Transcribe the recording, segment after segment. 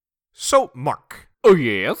So, Mark, Oh,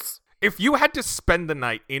 yes? if you had to spend the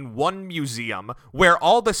night in one museum where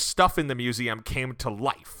all the stuff in the museum came to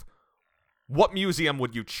life, what museum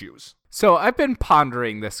would you choose? So I've been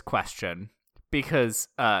pondering this question because,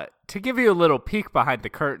 to give you a little peek behind the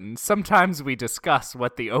curtain, sometimes we discuss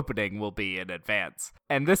what the opening will be in advance.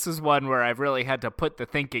 And this is one where I've really had to put the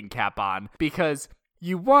thinking cap on because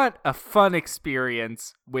you want a fun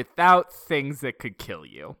experience without things that could kill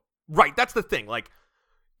you. Right, that's the thing. Like,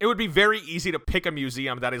 it would be very easy to pick a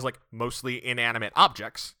museum that is, like, mostly inanimate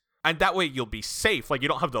objects. And that way you'll be safe. Like, you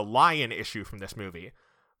don't have the lion issue from this movie.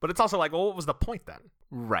 But it's also like, well, what was the point then?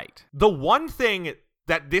 Right. The one thing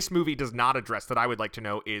that this movie does not address that I would like to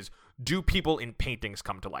know is, do people in paintings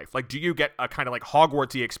come to life? Like, do you get a kind of like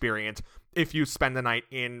Hogwartsy experience if you spend the night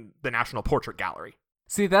in the National Portrait Gallery?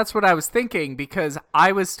 See, that's what I was thinking because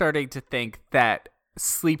I was starting to think that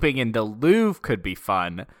sleeping in the Louvre could be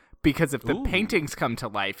fun because if the paintings come to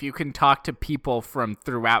life, you can talk to people from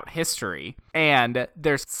throughout history. And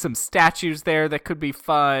there's some statues there that could be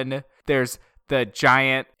fun. There's the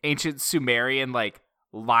giant ancient Sumerian, like,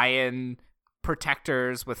 lion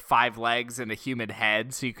protectors with 5 legs and a human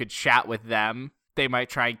head, so you could chat with them. They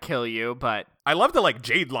might try and kill you, but... I love the, like,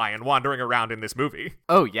 jade lion wandering around in this movie.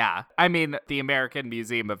 Oh, yeah. I mean, the American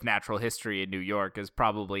Museum of Natural History in New York is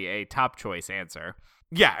probably a top choice answer.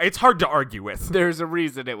 Yeah, it's hard to argue with. There's a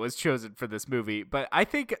reason it was chosen for this movie, but I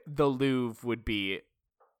think the Louvre would be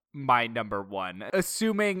my number one,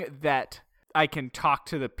 assuming that I can talk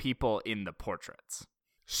to the people in the portraits.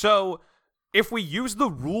 So, if we use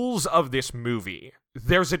the rules of this movie,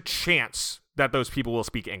 there's a chance that those people will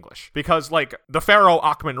speak English. Because, like, the pharaoh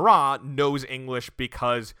Akhmun-Ra knows English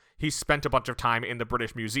because he spent a bunch of time in the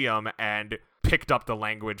British Museum and picked up the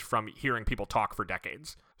language from hearing people talk for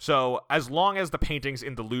decades. So, as long as the paintings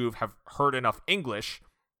in the Louvre have heard enough English,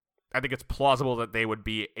 I think it's plausible that they would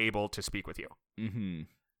be able to speak with you.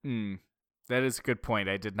 That is a good point.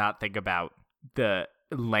 I did not think about the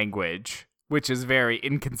language, which is very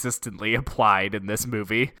inconsistently applied in this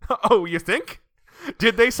movie. Oh, you think?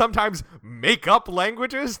 Did they sometimes make up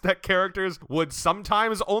languages that characters would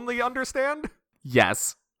sometimes only understand?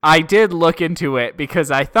 Yes. I did look into it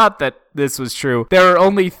because I thought that this was true. There are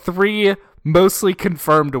only 3 mostly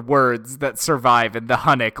confirmed words that survive in the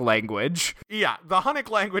Hunnic language. Yeah, the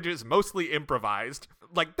Hunnic language is mostly improvised.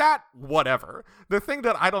 Like, that, whatever. The thing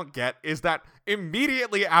that I don't get is that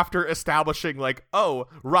immediately after establishing, like, oh,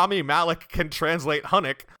 Rami Malek can translate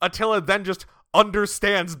Hunnic, Attila then just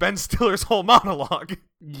understands Ben Stiller's whole monologue.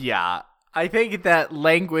 Yeah, I think that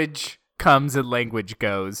language comes and language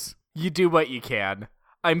goes. You do what you can.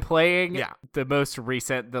 I'm playing the most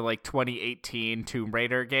recent, the 2018 Tomb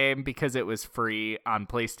Raider game because it was free on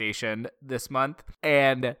PlayStation this month.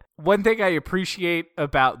 And one thing I appreciate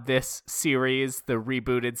about this series, the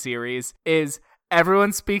rebooted series, is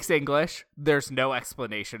everyone speaks English. There's no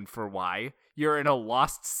explanation for why. You're in a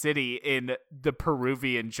lost city in the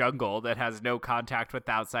Peruvian jungle that has no contact with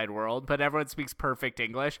the outside world, but everyone speaks perfect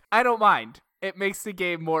English. I don't mind. It makes the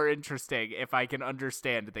game more interesting if I can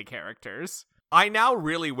understand the characters. I now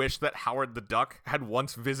really wish that Howard the Duck had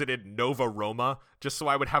once visited Nova Roma, just so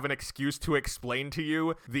I would have an excuse to explain to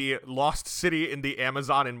you the lost city in the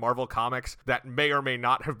Amazon in Marvel Comics that may or may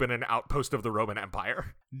not have been an outpost of the Roman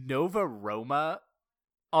Empire. Nova Roma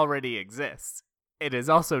already exists. It is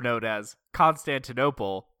also known as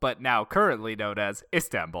Constantinople, but now currently known as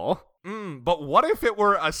Istanbul. But what if it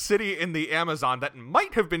were a city in the Amazon that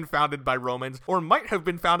might have been founded by Romans, or might have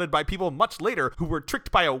been founded by people much later who were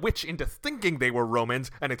tricked by a witch into thinking they were Romans,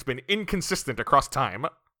 and it's been inconsistent across time?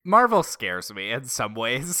 Marvel scares me in some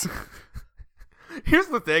ways. Here's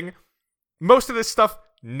the thing. Most of this stuff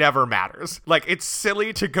never matters. Like, it's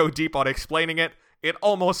silly to go deep on explaining it. It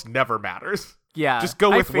almost never matters. Yeah. Just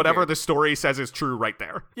go with whatever the story says is true right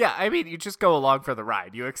there. Yeah, I mean, you just go along for the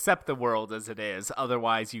ride. You accept the world as it is,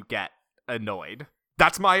 otherwise you get annoyed.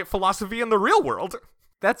 That's my philosophy in the real world.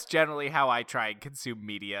 That's generally how I try and consume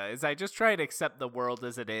media, is I just try and accept the world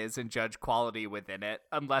as it is and judge quality within it,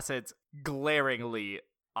 unless it's glaringly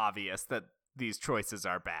obvious that these choices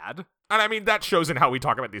are bad. And I mean, that shows in how we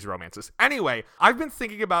talk about these romances. Anyway, I've been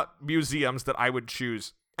thinking about museums that I would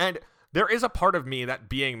choose, and there is a part of me that,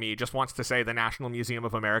 being me, just wants to say the National Museum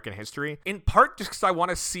of American History, in part just because I want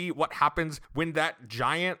to see what happens when that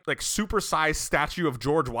giant, supersized statue of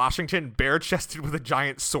George Washington, bare-chested with a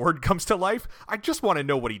giant sword, comes to life. I just want to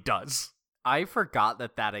know what he does. I forgot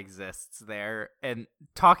that exists there, and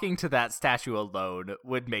talking to that statue alone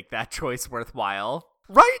would make that choice worthwhile.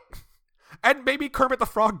 Right? And maybe Kermit the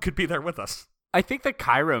Frog could be there with us. I think the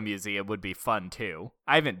Cairo Museum would be fun, too.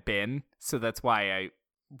 I haven't been, so that's why I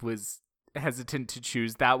was hesitant to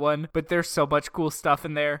choose that one, but there's so much cool stuff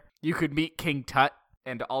in there. You could meet King Tut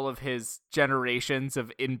and all of his generations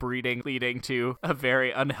of inbreeding leading to a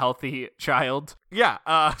very unhealthy child. Yeah,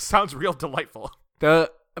 sounds real delightful.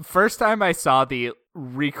 The first time I saw the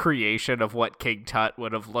recreation of what King Tut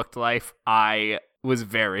would have looked like, I was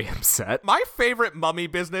very upset. My favorite mummy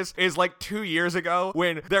business is like 2 years ago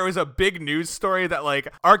when there was a big news story that like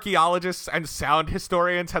archaeologists and sound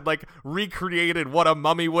historians had like recreated what a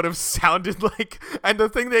mummy would have sounded like, and the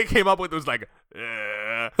thing they came up with was like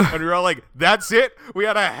and we were all like, that's it? We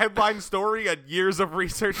had a headline story and years of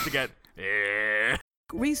research to get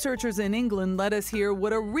Researchers in England let us hear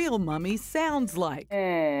what a real mummy sounds like.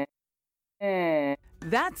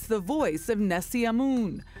 That's the voice of Nessie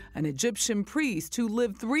Amun, an Egyptian priest who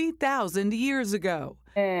lived 3,000 years ago.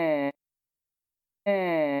 I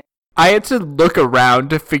had to look around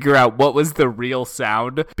to figure out what was the real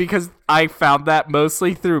sound, because I found that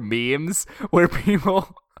mostly through memes where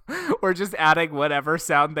people were just adding whatever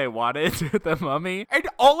sound they wanted to the mummy. And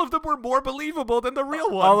all of them were more believable than the real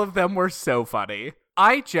one. All of them were so funny.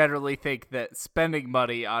 I generally think that spending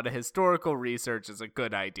money on historical research is a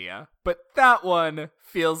good idea, but that one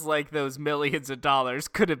feels like those millions of dollars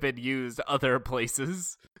could have been used other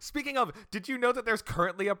places. Speaking of, did you know that there's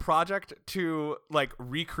currently a project to, like,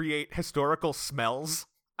 recreate historical smells?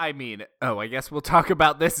 I mean, I guess we'll talk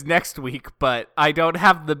about this next week, but I don't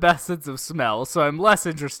have the best sense of smell, so I'm less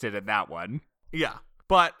interested in that one. Yeah,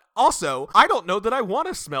 but also, I don't know that I want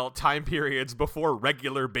to smell time periods before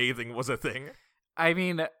regular bathing was a thing. I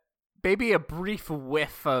mean, maybe a brief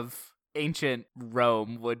whiff of ancient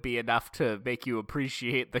Rome would be enough to make you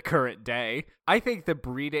appreciate the current day. I think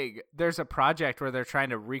there's a project where they're trying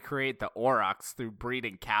to recreate the aurochs through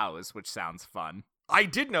breeding cows, which sounds fun. I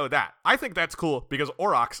did know that. I think that's cool because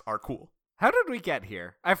aurochs are cool. How did we get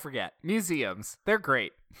here? I forget. Museums. They're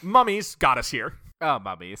great. Mummies got us here. Oh,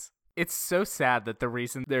 mummies. It's so sad that the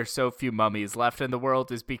reason there's so few mummies left in the world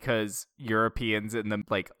is because Europeans in the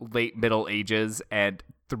late Middle Ages and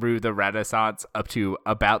through the Renaissance up to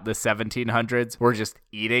about the 1700s were just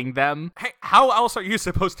eating them. Hey, how else are you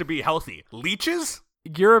supposed to be healthy? Leeches?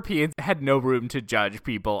 Europeans had no room to judge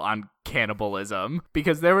people on cannibalism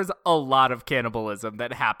because there was a lot of cannibalism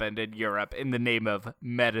that happened in Europe in the name of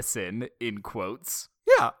medicine, in quotes.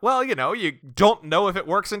 Yeah, well, you don't know if it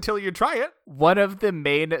works until you try it. One of the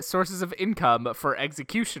main sources of income for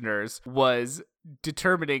executioners was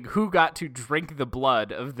determining who got to drink the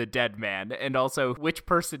blood of the dead man, and also which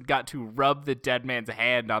person got to rub the dead man's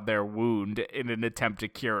hand on their wound in an attempt to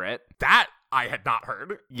cure it. That I had not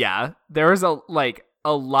heard. Yeah, there was a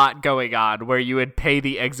lot going on where you would pay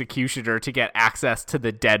the executioner to get access to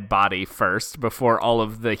the dead body first before all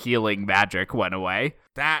of the healing magic went away.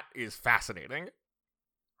 That is fascinating.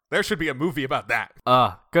 There should be a movie about that.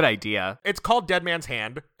 Good idea. It's called Dead Man's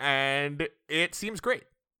Hand, and it seems great.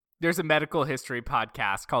 There's a medical history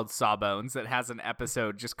podcast called Sawbones that has an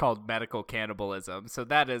episode just called Medical Cannibalism. So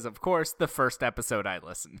that is, of course, the first episode I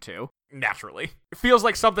listened to. Naturally. It feels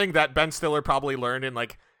like something that Ben Stiller probably learned in,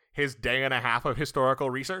 his day and a half of historical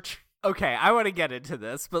research. Okay, I want to get into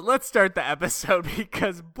this, but let's start the episode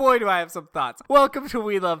because boy do I have some thoughts. Welcome to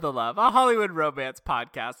We Love the Love, a Hollywood romance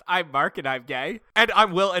podcast. I'm Mark and I'm gay. And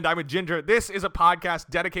I'm Will and I'm a ginger. This is a podcast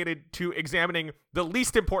dedicated to examining the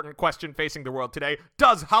least important question facing the world today.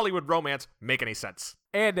 Does Hollywood romance make any sense?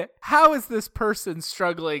 And how is this person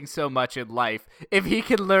struggling so much in life if he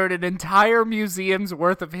can learn an entire museum's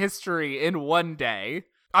worth of history in one day?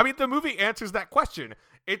 I mean, the movie answers that question.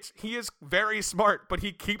 He is very smart, but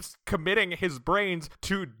he keeps committing his brains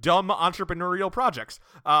to dumb entrepreneurial projects.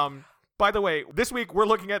 By the way, this week we're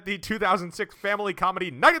looking at the 2006 family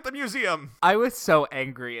comedy Night at the Museum. I was so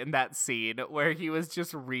angry in that scene where he was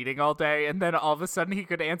just reading all day and then all of a sudden he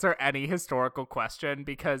could answer any historical question,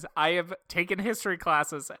 because I have taken history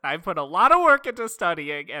classes and I've put a lot of work into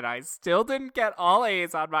studying and I still didn't get all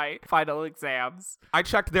A's on my final exams. I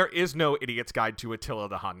checked, there is no Idiot's Guide to Attila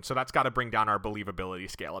the Hun, so that's got to bring down our believability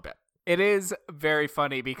scale a bit. It is very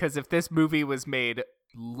funny because if this movie was made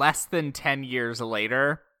less than 10 years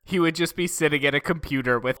later, he would just be sitting at a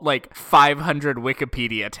computer with 500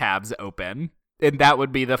 Wikipedia tabs open. And that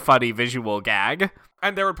would be the funny visual gag.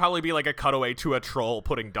 And there would probably be a cutaway to a troll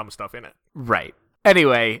putting dumb stuff in it. Right.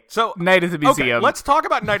 Anyway, so Night at the Museum. Okay, let's talk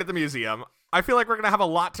about Night at the Museum. I feel like we're going to have a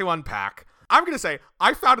lot to unpack. I'm going to say,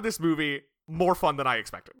 I found this movie more fun than I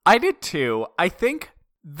expected. I did too. I think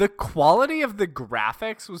the quality of the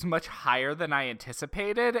graphics was much higher than I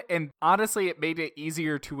anticipated. And honestly, it made it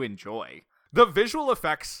easier to enjoy. The visual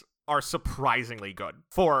effects are surprisingly good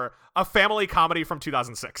for a family comedy from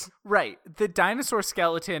 2006. Right. The dinosaur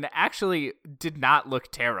skeleton actually did not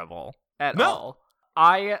look terrible. at all.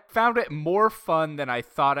 I found it more fun than I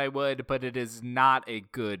thought I would, but it is not a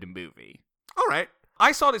good movie. All right.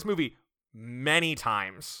 I saw this movie many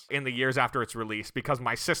times in the years after its release because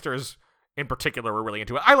my sisters in particular were really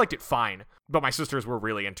into it. I liked it fine, but my sisters were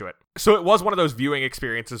really into it. So it was one of those viewing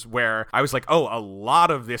experiences where I was like, oh, a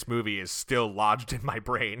lot of this movie is still lodged in my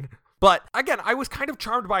brain. But again, I was kind of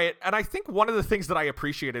charmed by it, and I think one of the things that I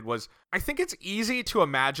appreciated was I think it's easy to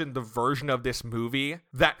imagine the version of this movie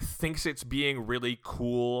that thinks it's being really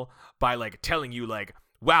cool by like telling you like,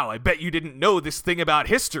 wow, I bet you didn't know this thing about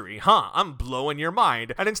history, huh? I'm blowing your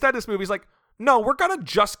mind. And instead this movie's like, no, we're gonna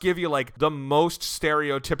just give you like the most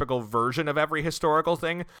stereotypical version of every historical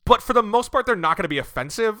thing, but for the most part they're not gonna be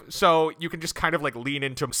offensive, so you can just kind of like lean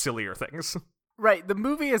into sillier things. Right, the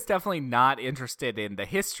movie is definitely not interested in the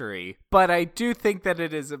history, but I do think that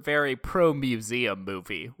it is a very pro-museum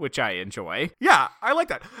movie, which I enjoy. Yeah, I like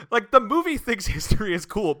that. Like, the movie thinks history is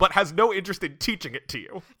cool, but has no interest in teaching it to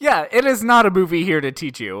you. Yeah, it is not a movie here to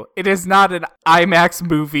teach you. It is not an IMAX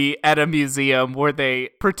movie at a museum where they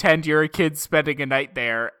pretend you're a kid spending a night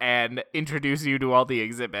there and introduce you to all the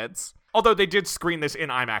exhibits. Although they did screen this in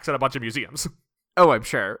IMAX at a bunch of museums. Oh, I'm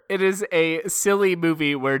sure. It is a silly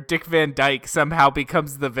movie where Dick Van Dyke somehow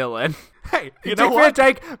becomes the villain. Hey, you know Dick what? Van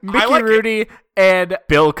Dyke, Mickey Rooney, and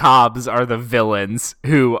Bill Cobbs are the villains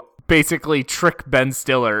who basically trick Ben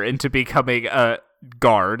Stiller into becoming a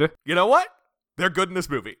guard. You know what? They're good in this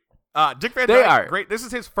movie. Dick Van They Dyke, are. Great. This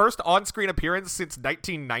is his first on-screen appearance since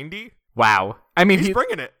 1990. Wow. I mean, he's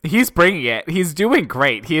bringing it. He's bringing it. He's doing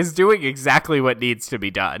great. He is doing exactly what needs to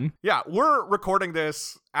be done. Yeah, we're recording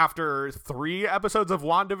this after 3 episodes of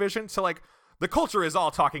WandaVision, so, like, the culture is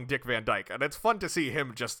all talking Dick Van Dyke, and it's fun to see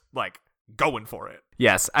him just, like, going for it.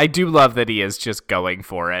 Yes, I do love that he is just going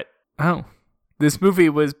for it. Oh, this movie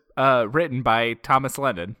was written by Thomas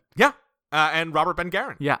Lennon. Yeah, and Robert Ben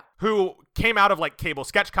Garren. Yeah. Who came out of, like, cable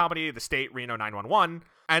sketch comedy, The State, Reno 911,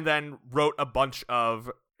 and then wrote a bunch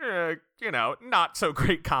of not so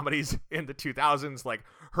great comedies in the 2000s, like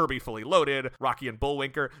Herbie Fully Loaded, Rocky and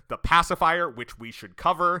Bullwinkle, The Pacifier, which we should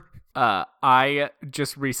cover. I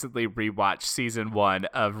just recently rewatched season 1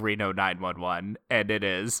 of Reno 911, and it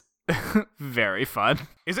is very fun.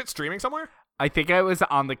 Is it streaming somewhere? I think I was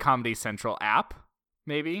on the Comedy Central app,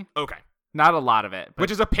 maybe. Okay. Not a lot of it. Which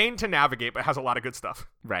is a pain to navigate, but has a lot of good stuff.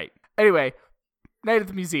 Right. Anyway, Night at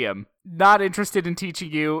the Museum. Not interested in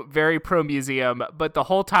teaching you, very pro-museum, but the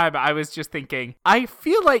whole time I was just thinking, I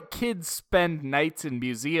feel like kids spend nights in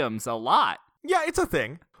museums a lot. Yeah, it's a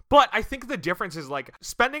thing. But I think the difference is, like,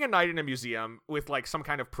 spending a night in a museum with, like, some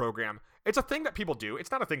kind of program, it's a thing that people do. It's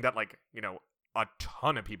not a thing that, like, a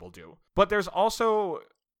ton of people do. But there's also,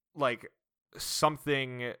 like,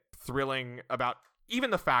 something thrilling about even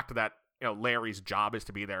the fact that, Larry's job is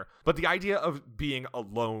to be there. But the idea of being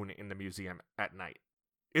alone in the museum at night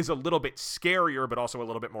is a little bit scarier, but also a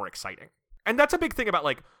little bit more exciting. And that's a big thing about,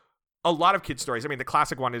 like, a lot of kids' stories. I mean, the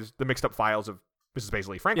classic one is The Mixed Up Files of Mrs.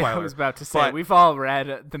 Paisley Frankweiler. Yeah, I was about to say, we've all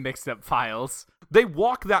read The Mixed Up Files. They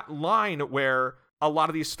walk that line where a lot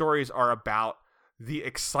of these stories are about the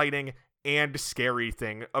exciting and scary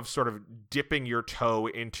thing of sort of dipping your toe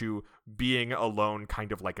into being alone,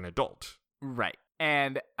 kind of like an adult. Right.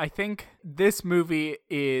 And I think this movie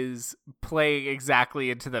is playing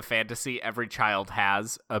exactly into the fantasy every child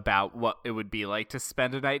has about what it would be like to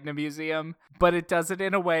spend a night in a museum, but it does it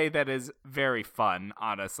in a way that is very fun,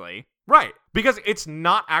 honestly. Right, because it's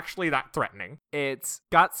not actually that threatening. It's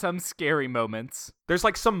got some scary moments. There's,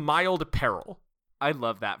 like, some mild peril. I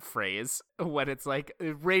love that phrase, when it's like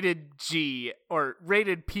rated G or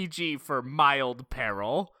rated PG for mild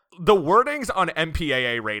peril. The wordings on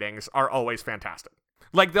MPAA ratings are always fantastic.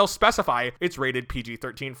 Like, they'll specify it's rated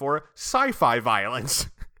PG-13 for sci-fi violence.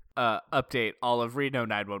 Update, all of Reno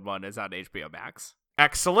 911 is on HBO Max.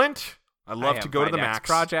 Excellent. I love to go to the Max.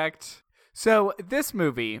 Project. So, this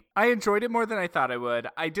movie, I enjoyed it more than I thought I would.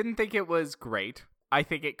 I didn't think it was great. I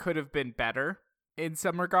think it could have been better in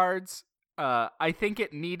some regards. I think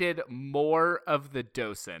it needed more of the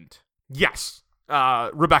docent. Yes.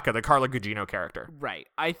 Rebecca, the Carla Gugino character. Right.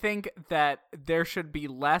 I think that there should be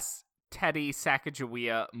less Teddy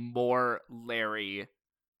Sacagawea, more Larry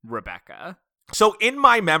Rebecca. So in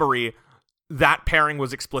my memory, that pairing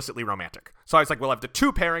was explicitly romantic. So I was like, we'll have the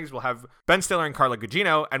 2 pairings. We'll have Ben Stiller and Carla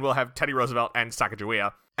Gugino, and we'll have Teddy Roosevelt and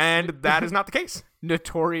Sacagawea. And that is not the case.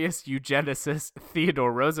 Notorious eugenicist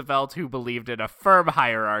Theodore Roosevelt, who believed in a firm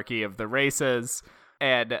hierarchy of the races,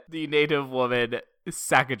 and the native woman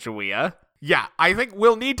Sacagawea. Yeah, I think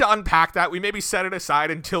we'll need to unpack that. We maybe set it aside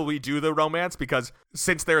until we do the romance, because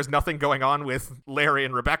since there is nothing going on with Larry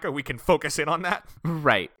and Rebecca, we can focus in on that.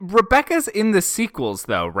 Right. Rebecca's in the sequels,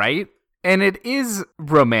 though, right? And it is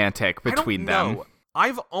romantic between I don't them. know.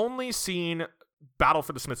 I've only seen Battle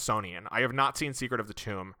for the Smithsonian. I have not seen Secret of the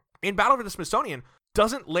Tomb. In Battle for the Smithsonian,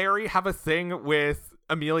 doesn't Larry have a thing with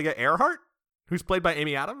Amelia Earhart, who's played by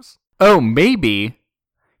Amy Adams? Oh, maybe.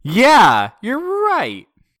 Yeah, you're right.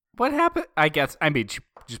 What happened? I mean, she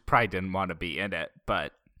just probably didn't want to be in it,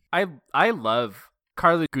 but I love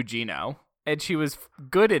Carla Gugino, and she was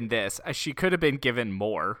good in this. She could have been given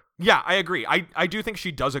more. Yeah, I agree. I do think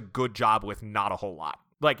she does a good job with not a whole lot.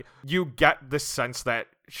 Like, you get the sense that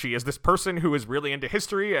she is this person who is really into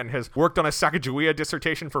history and has worked on a Sacagawea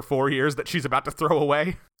dissertation for 4 years that she's about to throw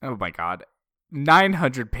away. Oh my god.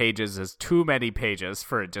 900 pages is too many pages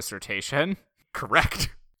for a dissertation.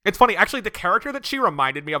 Correct. It's funny, actually, the character that she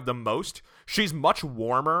reminded me of the most, she's much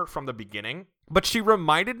warmer from the beginning, but she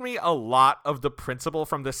reminded me a lot of the principal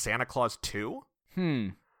from the Santa Claus 2.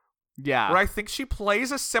 Yeah. Where I think she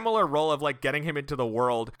plays a similar role of, like, getting him into the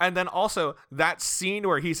world. And then also that scene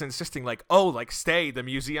where he's insisting, like, oh, like, stay, the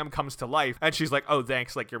museum comes to life. And she's like, oh,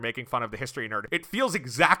 thanks, like, you're making fun of the history nerd. It feels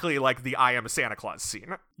exactly like the I Am Santa Claus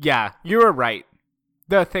scene. Yeah, you were right.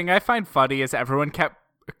 The thing I find funny is everyone kept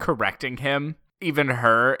correcting him, even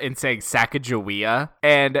her, in saying Sacagawea.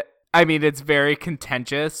 And, I mean, it's very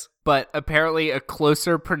contentious, but apparently a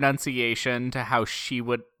closer pronunciation to how she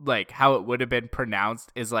would, like, how it would have been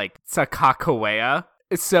pronounced is, like, Sakakawea.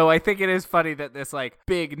 So I think it is funny that this, like,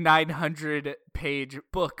 big 900-page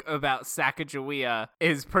book about Sacagawea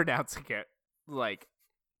is pronouncing it, like,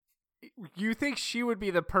 you think she would be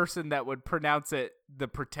the person that would pronounce it the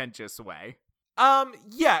pretentious way.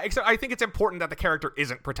 Yeah, except I think it's important that the character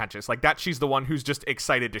isn't pretentious. Like, that she's the one who's just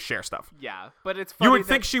excited to share stuff. Yeah, but it's funny you would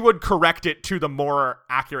think she would correct it to the more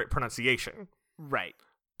accurate pronunciation. Right.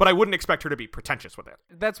 But I wouldn't expect her to be pretentious with it.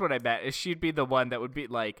 That's what I meant, is she'd be the one that would be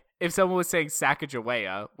like, if someone was saying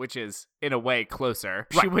Sacagawea, which is, in a way, closer,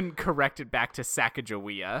 right, she wouldn't correct it back to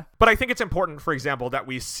Sacagawea. But I think it's important, for example, that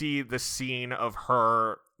we see the scene of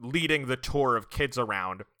her leading the tour of kids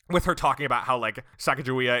around, with her talking about how, like,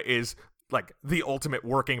 Sacagawea is, like, the ultimate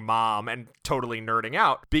working mom and totally nerding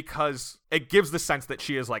out, because it gives the sense that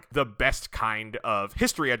she is, like, the best kind of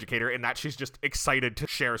history educator in that she's just excited to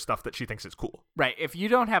share stuff that she thinks is cool. Right. If you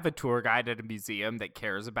don't have a tour guide at a museum that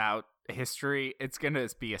cares about history, it's gonna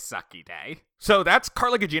be a sucky day. So that's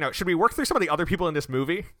Carla Gugino. Should we work through some of the other people in this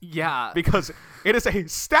movie? Yeah. Because it is a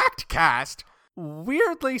stacked cast.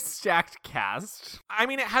 Weirdly stacked cast. I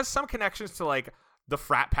mean, it has some connections to, like, the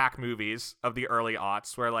frat pack movies of the early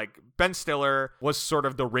aughts, where, like, Ben Stiller was sort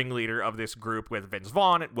of the ringleader of this group with Vince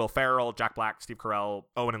Vaughn, Will Ferrell, Jack Black, Steve Carell,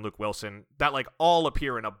 Owen and Luke Wilson, that, like, all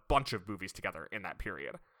appear in a bunch of movies together in that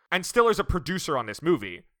period. And Stiller's a producer on this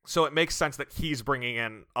movie, so it makes sense that he's bringing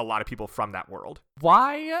in a lot of people from that world.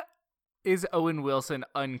 Why is Owen Wilson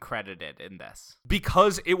uncredited in this?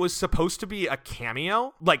 Because it was supposed to be a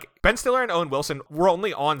cameo. Like, Ben Stiller and Owen Wilson were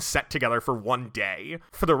only on set together for one day.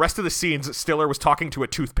 For the rest of the scenes, Stiller was talking to a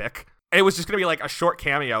toothpick. It was just going to be like a short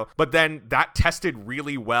cameo, but then that tested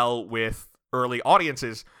really well with early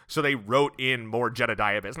audiences, so they wrote in more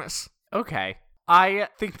Jedediah business. Okay. I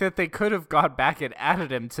think that they could have gone back and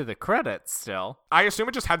added him to the credits still. I assume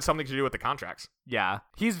it just had something to do with the contracts. Yeah.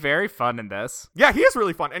 He's very fun in this. Yeah, he is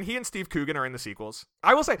really fun. And he and Steve Coogan are in the sequels.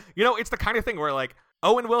 I will say, you know, it's the kind of thing where, like,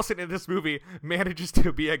 Owen Wilson in this movie manages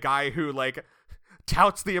to be a guy who, like,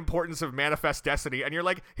 touts the importance of manifest destiny, and you're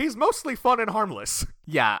like, he's mostly fun and harmless.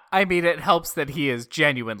 Yeah, I mean, it helps that he is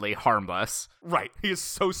genuinely harmless. Right, he is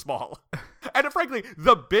so small. And frankly,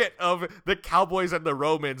 the bit of the Cowboys and the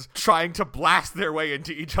Romans trying to blast their way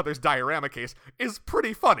into each other's diorama case is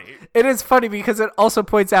pretty funny. It is funny because it also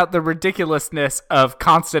points out the ridiculousness of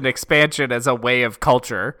constant expansion as a way of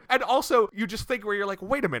culture. And also, you just think where you're like,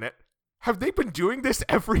 wait a minute, have they been doing this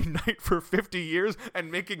every night for 50 years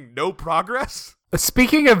and making no progress?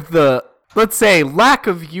 Speaking of the, let's say, lack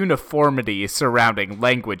of uniformity surrounding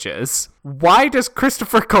languages, why does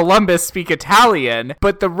Christopher Columbus speak Italian,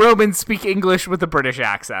 but the Romans speak English with a British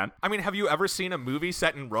accent? I mean, have you ever seen a movie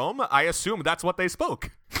set in Rome? I assume that's what they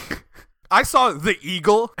spoke. I saw The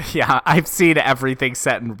Eagle. Yeah, I've seen everything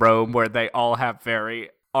set in Rome where they all have very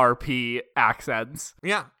RP accents.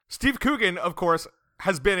 Yeah. Steve Coogan, of course,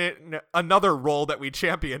 has been in another role that we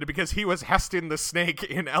championed because he was Heston the Snake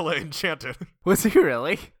in Ella Enchanted. Was he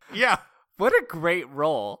really? Yeah. What a great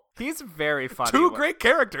role. He's very funny. Two great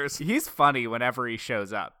characters. He's funny whenever he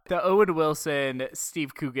shows up. The Owen Wilson,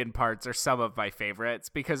 Steve Coogan parts are some of my favorites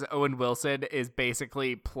because Owen Wilson is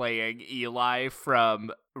basically playing Eli from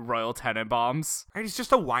Royal Tenenbaums. And he's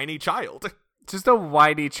just a whiny child. Just a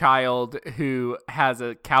whiny child who has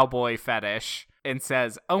a cowboy fetish and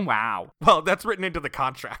says, oh, wow. Well, that's written into the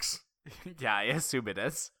contracts. Yeah, I assume it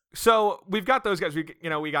is. So we've got those guys.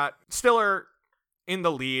 We got Stiller in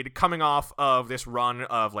the lead, coming off of this run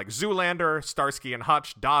of like Zoolander, Starsky and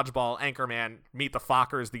Hutch, Dodgeball, Anchorman, Meet the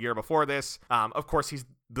Fockers the year before this. Of course, he's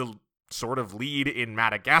the sort of lead in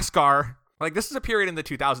Madagascar. Like, this is a period in the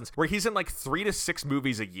 2000s where he's in like 3 to 6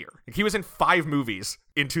 movies a year. Like, he was in 5 movies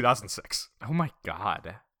in 2006. Oh my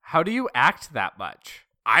God. How do you act that much?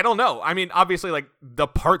 I don't know. I mean, obviously, like, the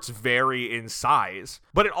parts vary in size,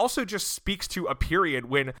 but it also just speaks to a period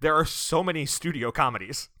when there are so many studio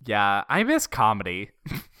comedies. Yeah, I miss comedy.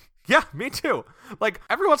 Yeah, me too. Like,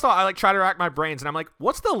 every once in a while, I like try to rack my brains, and I'm like,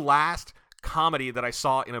 what's the last comedy that I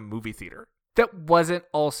saw in a movie theater that wasn't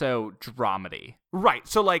also dramedy? Right.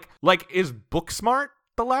 So, like, is Booksmart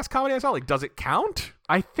the last comedy I saw? Like, does it count?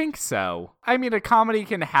 I think so. I mean, a comedy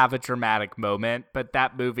can have a dramatic moment, but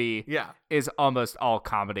that movie is almost all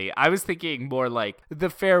comedy. I was thinking more like The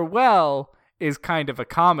Farewell is kind of a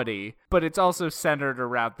comedy, but it's also centered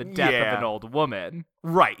around the death of an old woman.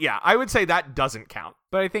 Right, yeah. I would say that doesn't count.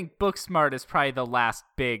 But I think Booksmart is probably the last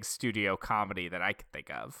big studio comedy that I could think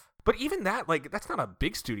of. But even that, like, that's not a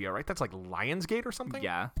big studio, right? That's like Lionsgate or something?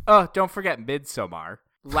 Yeah. Oh, don't forget Midsommar.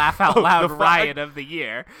 Laugh out loud riot of the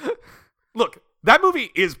year. Look, that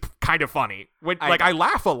movie is kind of funny. I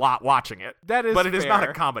laugh a lot watching it. That is But it fair. is not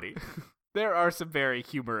a comedy. There are some very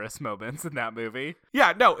humorous moments in that movie.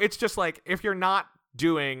 Yeah, no, it's just like, if you're not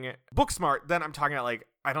doing Booksmart, then I'm talking about, like,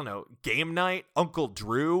 I don't know, Game Night, Uncle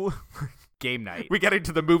Drew. Game Night. We get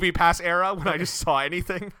into the Movie Pass era when I just saw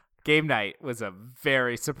anything. Game Night was a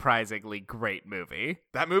very surprisingly great movie.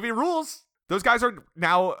 That movie rules. Those guys are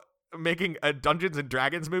now making a Dungeons and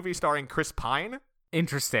Dragons movie starring Chris Pine.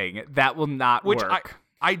 Interesting. That will not work.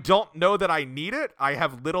 I don't know that I need it. I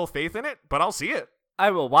have little faith in it, but I'll see it.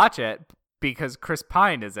 I will watch it because Chris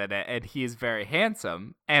Pine is in it and he is very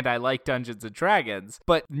handsome and I like Dungeons and Dragons,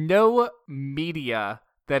 but no media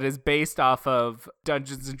that is based off of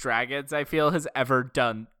Dungeons and Dragons I feel has ever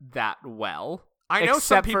done that well. I know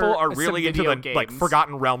some people are really into the like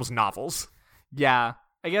Forgotten Realms novels. Yeah,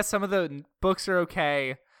 I guess some of the books are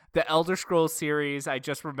okay. The Elder Scrolls series, I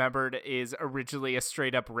just remembered, is originally a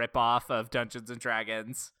straight-up ripoff of Dungeons &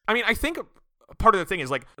 Dragons. I mean, I think part of the thing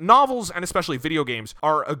is, like, novels and especially video games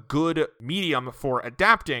are a good medium for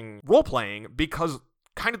adapting role-playing because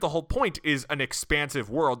kind of the whole point is an expansive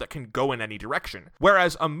world that can go in any direction.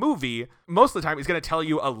 Whereas a movie, most of the time, is going to tell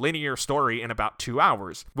you a linear story in about 2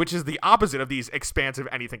 hours, which is the opposite of these expansive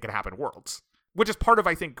anything-can-happen worlds. Which is part of,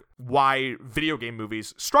 I think, why video game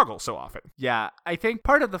movies struggle so often. Yeah, I think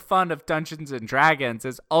part of the fun of Dungeons & Dragons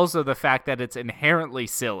is also the fact that it's inherently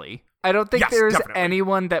silly. I don't think there's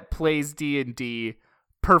anyone that plays D&D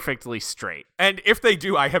perfectly straight. And if they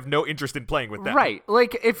do, I have no interest in playing with them. Right.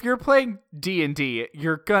 Like, if you're playing D&D,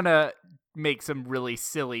 you're gonna make some really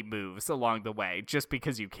silly moves along the way just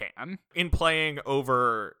because you can. In playing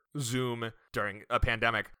over Zoom during a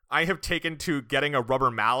pandemic, I have taken to getting a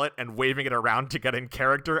rubber mallet and waving it around to get in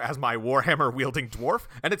character as my Warhammer wielding dwarf,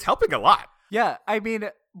 and it's helping a lot. Yeah, I mean,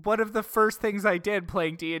 one of the first things I did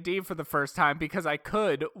playing D&D for the first time, because I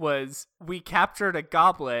could, was we captured a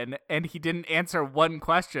goblin and he didn't answer one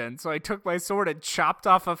question, so I took my sword and chopped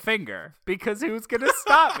off a finger, because who's gonna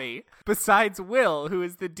stop me? Besides Will, who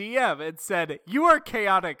is the DM, and said, "You are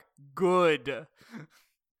chaotic good,"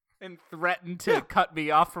 and threatened to cut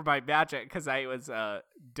me off for my magic because I was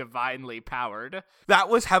divinely powered. That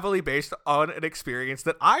was heavily based on an experience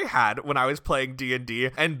that I had when I was playing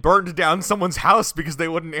D&D and burned down someone's house because they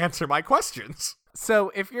wouldn't answer my questions. So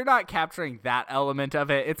if you're not capturing that element of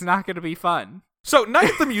it, it's not going to be fun. So,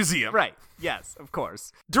 Night at the Museum. Right. Yes, of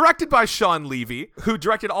course. Directed by Sean Levy, who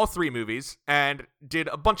directed all 3 movies and did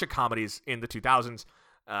a bunch of comedies in the 2000s.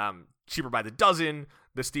 Cheaper by the Dozen,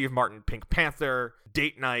 the Steve Martin Pink Panther,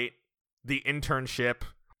 Date Night, The Internship.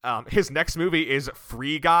 His next movie is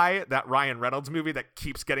Free Guy, that Ryan Reynolds movie that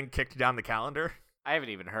keeps getting kicked down the calendar. I haven't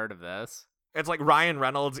even heard of this. It's like Ryan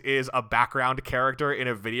Reynolds is a background character in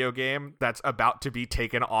a video game that's about to be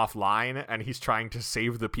taken offline, and he's trying to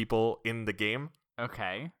save the people in the game.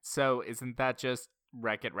 Okay, so isn't that just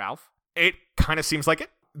Wreck-It Ralph? It kind of seems like it.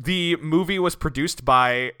 The movie was produced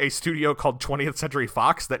by a studio called 20th Century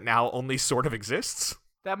Fox that now only sort of exists.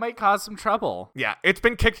 That might cause some trouble. Yeah, it's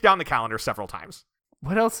been kicked down the calendar several times.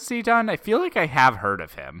 What else has he done? I feel like I have heard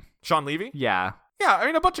of him. Sean Levy? Yeah. Yeah, I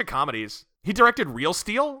mean, a bunch of comedies. He directed Real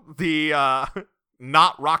Steel, the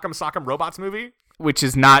not Rock'em Sock'em Robots movie. Which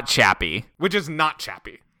is not Chappie.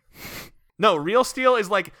 No, Real Steel is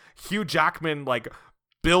like Hugh Jackman, like,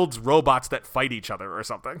 builds robots that fight each other or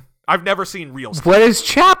something. I've never seen Real Steel. What is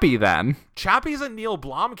Chappie, then? Chappie's a Neil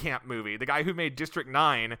Blomkamp movie, the guy who made District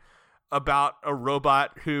 9, about a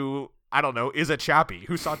robot who I don't know, is a Chappie?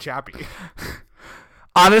 Who saw Chappie?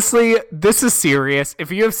 Honestly, this is serious.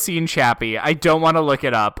 If you have seen Chappie, I don't want to look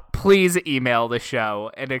it up. Please email the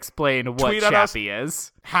show and explain what Chappie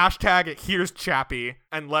is. Hashtag here's Chappie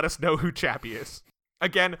and let us know who Chappie is.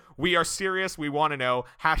 Again, we are serious. We want to know.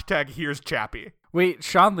 Hashtag here's Chappie. Wait,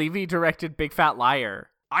 Sean Levy directed Big Fat Liar.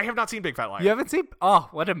 I have not seen Big Fat Liar. You haven't seen? Oh,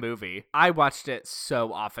 what a movie. I watched it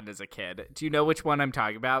so often as a kid. Do you know which one I'm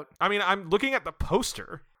talking about? I mean, I'm looking at the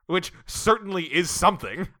poster, which certainly is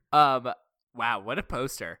something. Wow, what a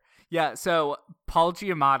poster. Yeah, so Paul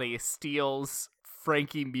Giamatti steals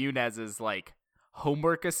Frankie Muniz's, like,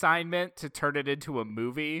 homework assignment to turn it into a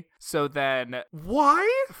movie. So then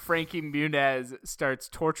why? Frankie Muniz starts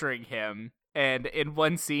torturing him. And in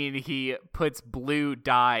one scene, he puts blue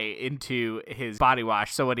dye into his body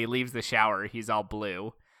wash. So when he leaves the shower, he's all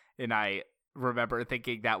blue. And I remember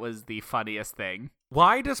thinking that was the funniest thing.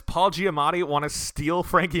 Why does Paul Giamatti want to steal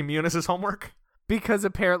Frankie Muniz's homework? Because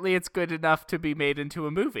apparently it's good enough to be made into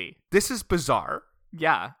a movie. This is bizarre.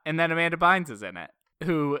 Yeah. And then Amanda Bynes is in it,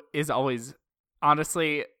 who is always,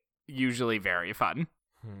 honestly, usually very fun.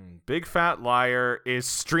 Big Fat Liar is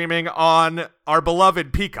streaming on our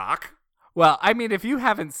beloved Peacock. Well, I mean, if you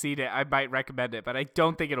haven't seen it, I might recommend it, but I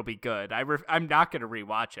don't think it'll be good. I'm not going to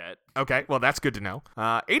rewatch it. Okay, well, that's good to know.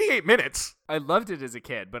 88 minutes. I loved it as a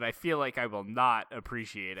kid, but I feel like I will not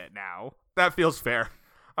appreciate it now. That feels fair.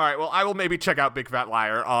 All right, well, I will maybe check out Big Fat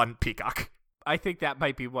Liar on Peacock. I think that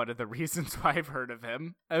might be one of the reasons why I've heard of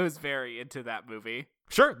him. I was very into that movie.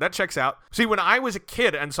 Sure, that checks out. See, when I was a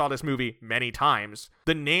kid and saw this movie many times,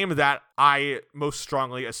 the name that I most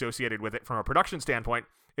strongly associated with it from a production standpoint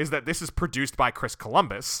is that this is produced by Chris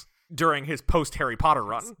Columbus during his post-Harry Potter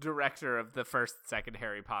run. Director of the first, second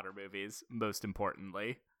Harry Potter movies, most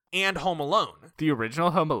importantly. And Home Alone. The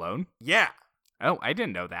original Home Alone? Yeah. Oh, I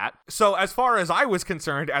didn't know that. So as far as I was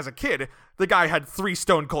concerned as a kid, the guy had 3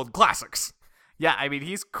 Stone Cold classics. Yeah, I mean,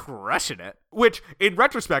 he's crushing it. Which, in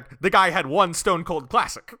retrospect, the guy had 1 Stone Cold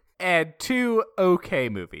classic. And 2 okay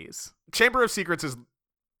movies. Chamber of Secrets is...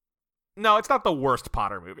 No, it's not the worst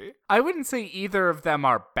Potter movie. I wouldn't say either of them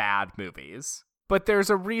are bad movies, but there's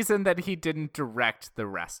a reason that he didn't direct the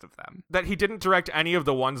rest of them. That he didn't direct any of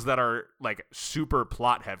the ones that are, like, super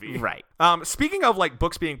plot heavy. Right. Speaking of, like,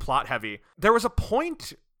 books being plot heavy, there was a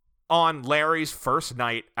point on Larry's first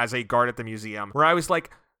night as a guard at the museum where I was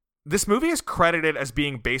like, this movie is credited as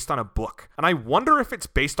being based on a book, and I wonder if it's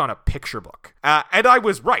based on a picture book. And I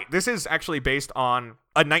was right. This is actually based on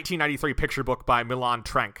a 1993 picture book by Milan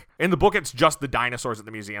Trenk. In the book, it's just the dinosaurs at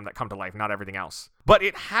the museum that come to life, not everything else. But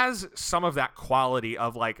it has some of that quality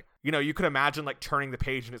of, like, you know, you could imagine, like, turning the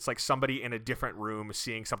page and it's like somebody in a different room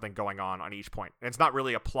seeing something going on each point. And it's not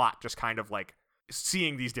really a plot, just kind of like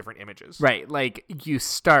seeing these different images. Right, like you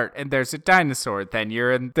start and there's a dinosaur, then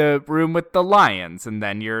you're in the room with the lions, and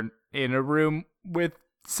then you're in a room with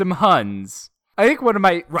some Huns. I think one of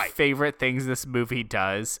my favorite things this movie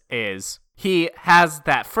does is he has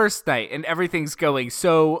that first night and everything's going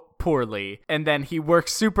so poorly, and then he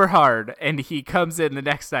works super hard and he comes in the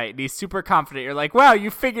next night and he's super confident. You're like, wow,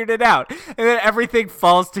 you figured it out. And then everything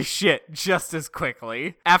falls to shit just as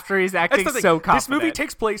quickly after he's acting so confident. This movie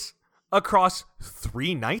takes place across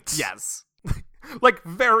 3 nights? Yes. Like,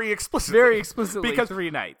 very explicitly. Very explicitly, because 3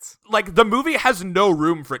 nights. Like, the movie has no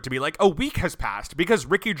room for it to be like, a week has passed, because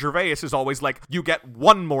Ricky Gervais is always like, you get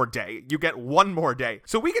 1 more day. You get 1 more day.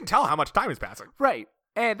 So we can tell how much time is passing. Right.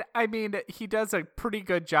 And, I mean, he does a pretty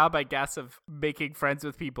good job, I guess, of making friends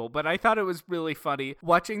with people. But I thought it was really funny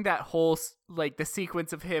watching that whole, like, the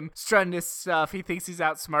sequence of him strutting his stuff. He thinks he's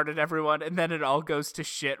outsmarted everyone, and then it all goes to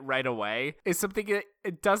shit right away. It's something that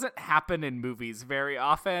it doesn't happen in movies very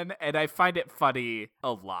often, and I find it funny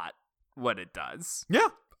a lot when it does. Yeah.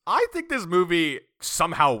 I think this movie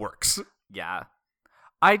somehow works. Yeah.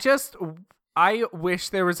 I wish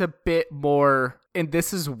there was a bit more, and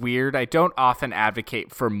this is weird, I don't often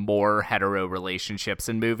advocate for more hetero relationships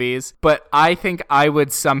in movies, but I think I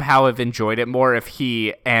would somehow have enjoyed it more if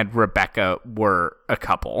he and Rebecca were a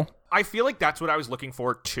couple. I feel like that's what I was looking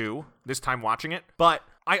for too, this time watching it, but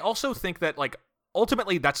I also think that, like,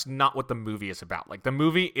 ultimately that's not what the movie is about. Like, the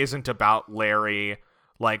movie isn't about Larry,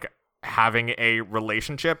 like, having a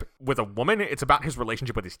relationship with a woman. It's about his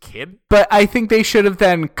relationship with his kid. But I think they should have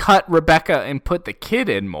then cut Rebecca and put the kid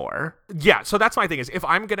in more. Yeah, so that's my thing, is if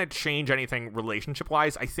I'm gonna change anything relationship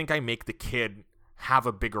wise, I think I make the kid have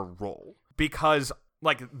a bigger role, because,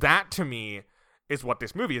 like, that to me is what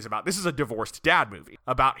this movie is about. This is a divorced dad movie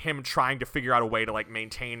about him trying to figure out a way to, like,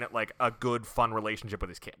 maintain, like, a good, fun relationship with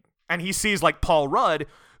his kid. And he sees, like, Paul Rudd,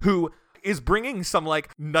 who is bringing some,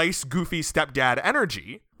 like, nice, goofy stepdad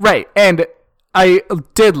energy. Right, and I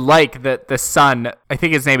did like that the son, I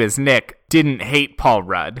think his name is Nick, didn't hate Paul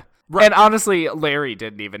Rudd. Right. And honestly, Larry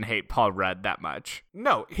didn't even hate Paul Rudd that much.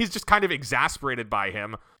 No, he's just kind of exasperated by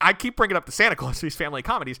him. I keep bringing up the Santa Claus, these family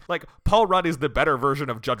comedies. Like, Paul Rudd is the better version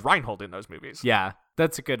of Judge Reinhold in those movies. Yeah,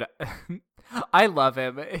 that's a good... I love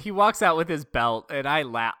him. He walks out with his belt, and I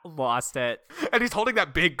lost it. And he's holding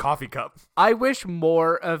that big coffee cup. I wish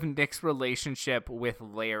more of Nick's relationship with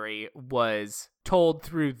Larry was told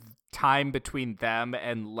through time between them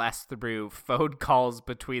and less through phone calls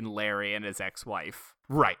between Larry and his ex-wife.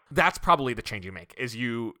 Right. That's probably the change you make, is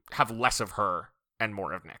you have less of her and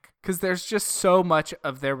more of Nick. Because there's just so much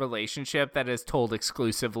of their relationship that is told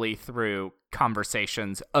exclusively through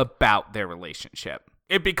conversations about their relationship.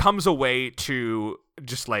 It becomes a way to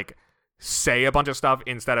just, like, say a bunch of stuff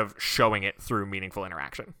instead of showing it through meaningful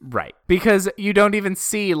interaction. Right. Because you don't even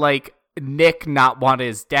see, like, Nick not want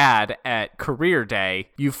his dad at career day.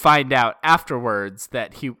 You find out afterwards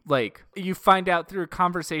that you find out through a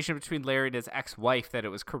conversation between Larry and his ex-wife that it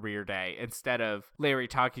was career day, instead of Larry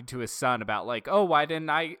talking to his son about, like, oh, why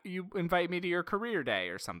didn't you invite me to your career day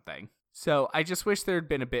or something. So I just wish there had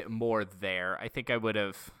been a bit more there. I think I would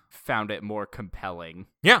have found it more compelling.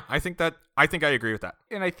 Yeah, I think I agree with that.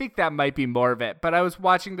 And I think that might be more of it. But I was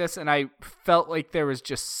watching this and I felt like there was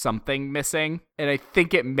just something missing. And I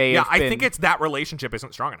think it may have been... I think it's that relationship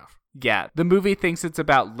isn't strong enough. Yeah, the movie thinks it's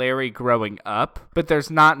about Larry growing up, but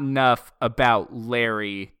there's not enough about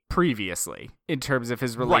Larry previously in terms of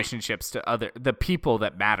his relationships to the people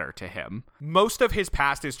that matter to him. Most of his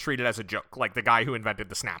past is treated as a joke, like the guy who invented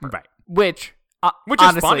the snapper. Right. Which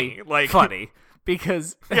honestly, is funny. Funny.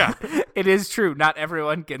 Because it is true, not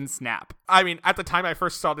everyone can snap. I mean, at the time I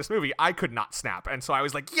first saw this movie, I could not snap. And so I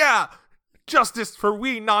was like, yeah, justice for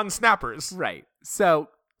we non-snappers. Right. So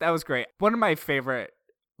that was great. One of my favorite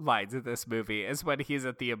lines of this movie is when he's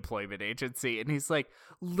at the employment agency and he's like,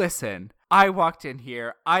 listen, I walked in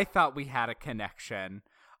here. I thought we had a connection.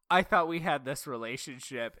 I thought we had this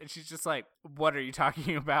relationship. And she's just like, what are you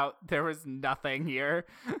talking about? There was nothing here.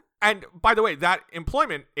 And by the way, that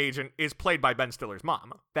employment agent is played by Ben Stiller's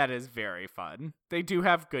mom. That is very fun. They do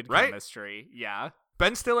have good chemistry. Yeah.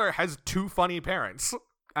 Ben Stiller has two funny parents.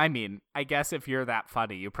 I mean, I guess if you're that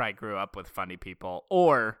funny, you probably grew up with funny people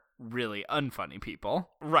or really unfunny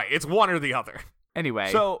people. Right. It's one or the other.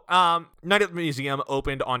 Anyway. So, Night at the Museum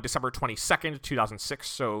opened on December 22nd, 2006,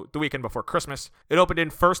 so the weekend before Christmas. It opened in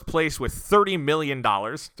first place with $30 million,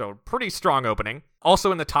 so pretty strong opening.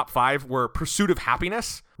 Also in the top 5 were Pursuit of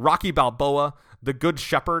Happiness, Rocky Balboa, The Good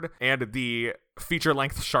Shepherd, and the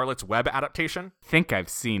feature-length Charlotte's Web adaptation. I think I've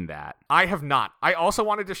seen that. I have not. I also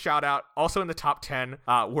wanted to shout out, also in the top 10,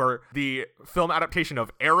 were the film adaptation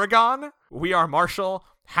of Aragon, We Are Marshall,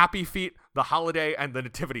 Happy Feet, The Holiday, and The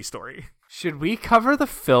Nativity Story. Should we cover the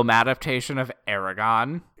film adaptation of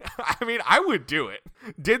Aragon? I mean, I would do it.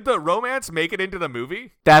 Did the romance make it into the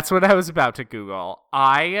movie? That's what I was about to Google.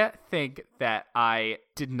 I think that I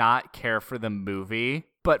did not care for the movie,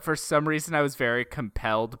 but for some reason I was very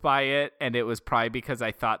compelled by it, and it was probably because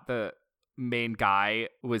I thought the main guy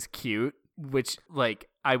was cute, which, like,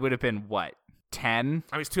 I would have been, 10?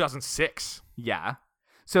 I mean, it's 2006. Yeah.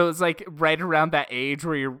 So it's like right around that age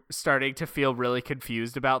where you're starting to feel really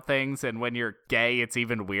confused about things, and when you're gay, it's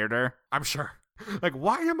even weirder. I'm sure. Like,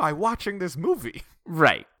 why am I watching this movie?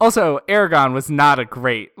 Right. Also, Aragon was not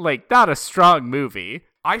a strong movie.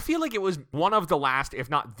 I feel like it was one of the last, if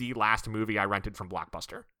not the last movie I rented from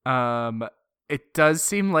Blockbuster. It does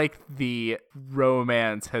seem like the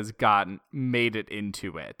romance has made it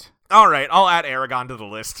into it. All right, I'll add Aragon to the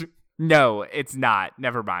list. No, it's not.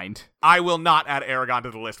 Never mind. I will not add Aragon to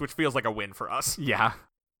the list, which feels like a win for us. Yeah.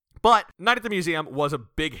 But Night at the Museum was a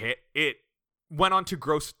big hit. It went on to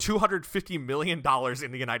gross $250 million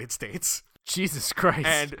in the United States. Jesus Christ.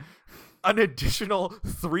 And an additional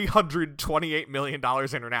 $328 million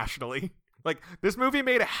internationally. Like, this movie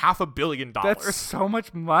made $500 million. That's so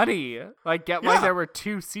much money. I get why there were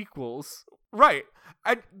 2 sequels. Right.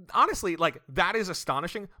 And honestly, like, that is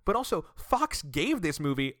astonishing. But also, Fox gave this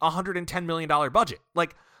movie a $110 million budget.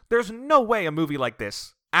 Like, there's no way a movie like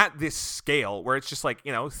this, at this scale, where it's just like,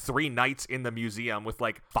 3 nights in the museum with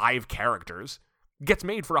like 5 characters, gets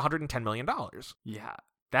made for $110 million. Yeah,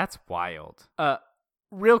 that's wild.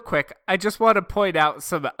 Real quick, I just want to point out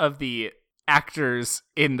some of the actors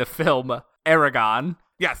in the film Aragon.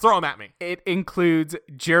 Yeah, throw them at me. It includes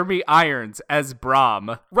Jeremy Irons as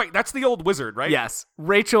Brom. Right, that's the old wizard, right? Yes.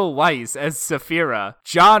 Rachel Weisz as Saphira.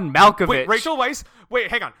 John Malkovich. Wait, Rachel Weisz?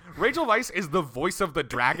 Wait, hang on. Rachel Weisz is the voice of the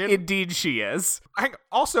dragon? Indeed she is.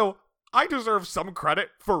 Also, I deserve some credit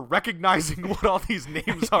for recognizing what all these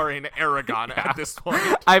names are in Aragon at this point.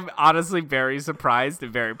 I'm honestly very surprised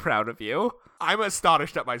and very proud of you. I'm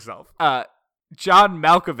astonished at myself. John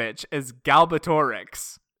Malkovich as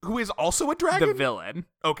Galbatorix, who is also a dragon? The villain.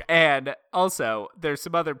 Okay. And also, there's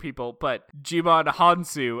some other people, but Jimon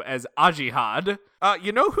Hansu as Ajihad.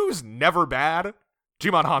 You know who's never bad?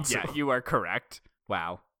 Jimon Hansu. Yeah, you are correct.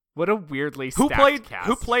 Wow. What a weirdly stacked cast.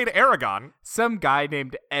 Who played Aragon? Some guy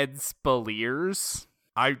named Ed Spaliers.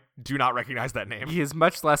 I do not recognize that name. He is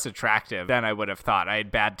much less attractive than I would have thought. I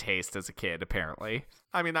had bad taste as a kid, apparently.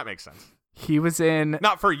 I mean, that makes sense. He was in...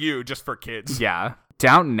 Not for you, just for kids. Yeah.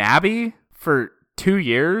 Downton Abbey for 2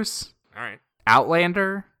 years. All right.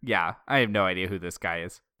 Outlander? Yeah, I have no idea who this guy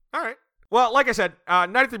is. All right. Well, like I said,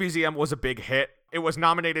 Night at the Museum was a big hit. It was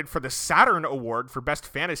nominated for the Saturn Award for Best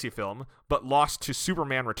Fantasy Film, but lost to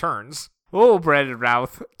Superman Returns. Oh, Brandon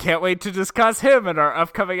Routh. Can't wait to discuss him in our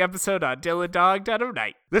upcoming episode on Dylan Dog Dead of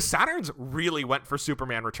Night. The Saturns really went for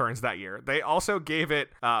Superman Returns that year. They also gave it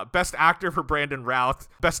Best Actor for Brandon Routh,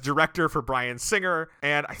 Best Director for Bryan Singer,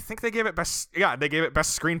 and I think they gave it Best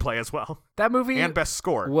Screenplay as well. That movie and Best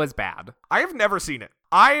Score was bad. I have never seen it.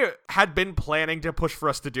 I had been planning to push for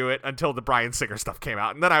us to do it until the Bryan Singer stuff came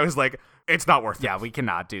out, and then I was like, it's not worth it. Yeah, we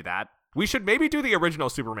cannot do that. We should maybe do the original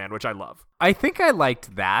Superman, which I love. I think I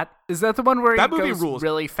liked that. Is that the one where that he movie goes rules.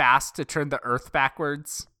 Really fast to turn the Earth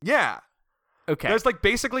backwards? Yeah. Okay. There's like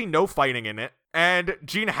basically no fighting in it, and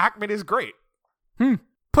Gene Hackman is great.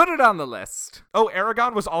 Put it on the list. Oh,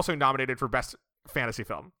 Aragon was also nominated for Best Fantasy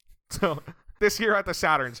Film. So this year at the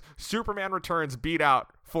Saturns, Superman Returns beat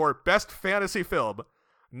out for Best Fantasy Film,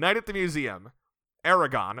 Night at the Museum,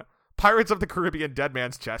 Aragon, Pirates of the Caribbean Dead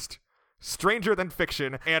Man's Chest, Stranger Than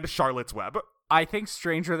Fiction, and Charlotte's Web. I think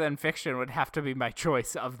Stranger Than Fiction would have to be my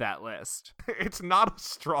choice of that list. It's not a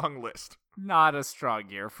strong list. Not a strong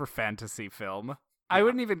year for fantasy film. Yeah. I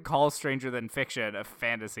wouldn't even call Stranger Than Fiction a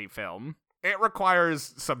fantasy film. It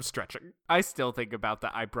requires some stretching. I still think about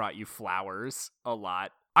the I Brought You Flowers a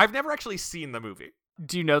lot. I've never actually seen the movie.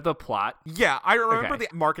 Do you know the plot? Yeah, I remember the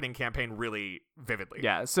marketing campaign really vividly.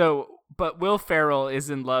 Yeah, but Will Ferrell is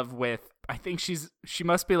in love with, I think she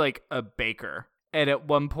must be like a baker. And at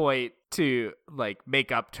one point, to like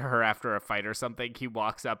make up to her after a fight or something, he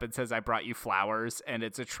walks up and says, I brought you flowers, and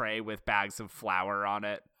it's a tray with bags of flour on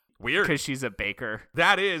it. Weird. Because she's a baker.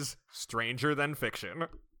 That is Stranger Than Fiction.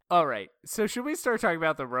 All right, so should we start talking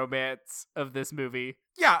about the romance of this movie?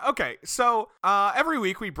 Yeah, okay. So every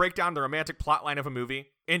week we break down the romantic plotline of a movie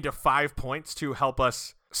into 5 points to help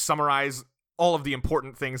us summarize all of the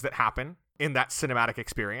important things that happen in that cinematic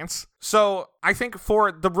experience. So I think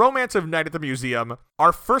for the romance of Night at the Museum,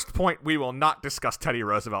 our first point, we will not discuss Teddy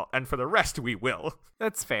Roosevelt, and for the rest, we will.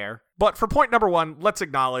 That's fair. But for point number 1, let's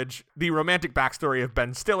acknowledge the romantic backstory of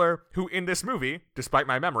Ben Stiller, who in this movie, despite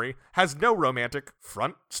my memory, has no romantic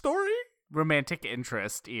front story? Romantic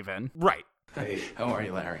interest, even. Right. Hey, how are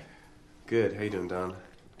you, Larry? Good. How you doing, Don?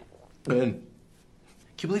 Good. Can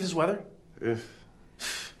you believe this weather?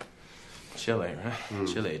 Chilly, right?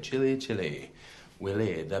 Chilly.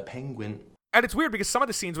 Willie the Penguin. And it's weird because some of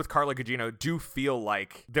the scenes with Carla Gugino do feel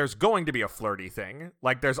like there's going to be a flirty thing.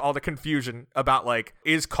 Like there's all the confusion about like,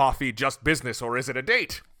 is coffee just business or is it a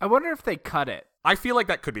date? I wonder if they cut it. I feel like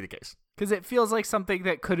that could be the case. Because it feels like something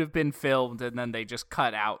that could have been filmed and then they just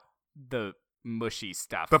cut out the mushy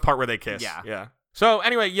stuff. The part where they kiss. Yeah. So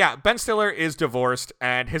anyway, yeah, Ben Stiller is divorced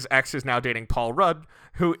and his ex is now dating Paul Rudd,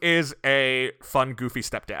 who is a fun, goofy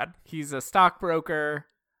stepdad. He's a stockbroker.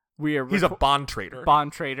 He's a bond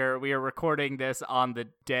trader. We are recording this on the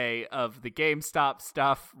day of the GameStop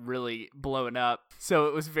stuff really blowing up. So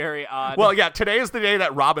it was very odd. Well, yeah, today is the day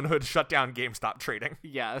that Robinhood shut down GameStop trading.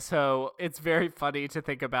 Yeah, so it's very funny to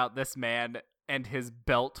think about this man and his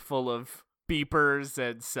belt full of beepers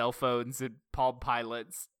and cell phones and Palm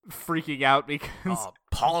Pilots freaking out because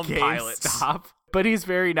Palm Pilots. But he's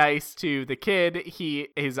very nice to the kid. He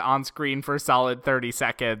is on screen for a solid 30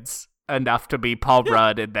 seconds. Enough to be Paul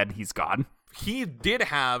Rudd, and then he's gone. He did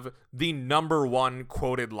have the number 1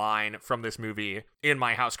 quoted line from this movie in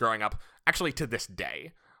my house growing up, actually to this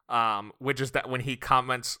day, which is that when he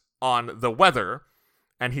comments on the weather,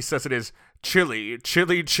 and he says it is chilly,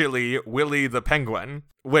 chilly, chilly, Willie the Penguin,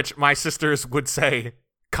 which my sisters would say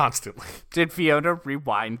constantly. Did Fiona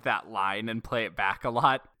rewind that line and play it back a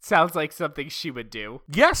lot? Sounds like something she would do.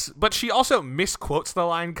 Yes, but she also misquotes the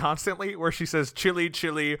line constantly where she says, chilly,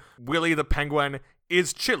 chilly, Willie the Penguin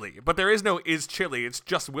is chilly. But there is no is chilly, it's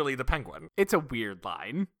just Willie the Penguin. It's a weird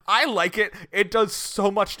line. I like it. It does so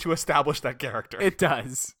much to establish that character. It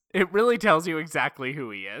does. It really tells you exactly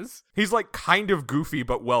who he is. He's like kind of goofy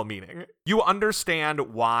but well-meaning. You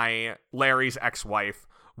understand why Larry's ex-wife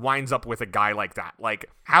winds up with a guy like that. Like,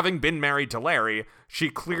 having been married to Larry, she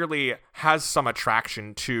clearly has some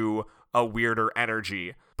attraction to a weirder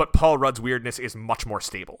energy, but Paul Rudd's weirdness is much more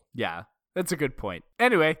stable. Yeah, that's a good point.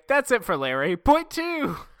 Anyway, that's it for Larry. Point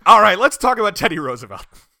 2. All right, let's talk about Teddy Roosevelt.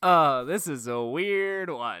 Oh, this is a weird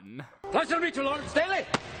one. Pleasure to meet you, Lord Stanley.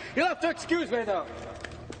 You'll have to excuse me, though.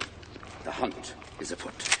 The hunt is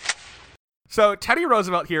afoot. So Teddy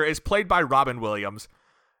Roosevelt here is played by Robin Williams.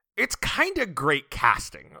 It's kind of great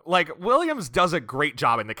casting. Like, Williams does a great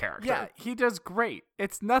job in the character. Yeah, he does great.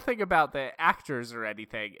 It's nothing about the actors or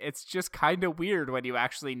anything. It's just kind of weird when you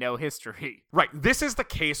actually know history. Right. This is the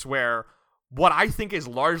case where what I think is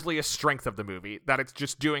largely a strength of the movie, that it's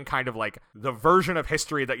just doing kind of like the version of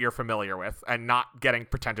history that you're familiar with and not getting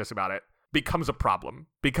pretentious about it, becomes a problem.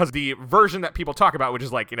 Because the version that people talk about, which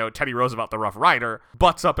is like, you know, Teddy Roosevelt, the Rough Rider,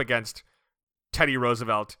 butts up against Teddy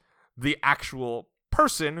Roosevelt, the actual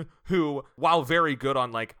person who, while very good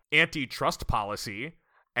on like antitrust policy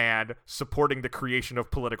and supporting the creation of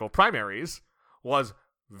political primaries, was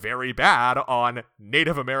very bad on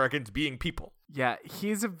Native Americans being people. Yeah,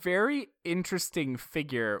 he's a very interesting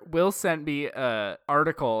figure. Will sent me an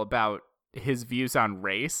article about his views on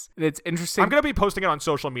race. And it's interesting. I'm going to be posting it on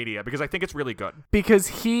social media because I think it's really good. Because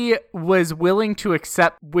he was willing to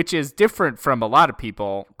accept, which is different from a lot of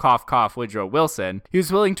people, cough, cough, Woodrow Wilson. He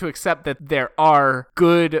was willing to accept that there are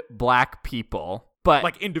good black people, but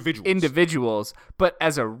like individuals, but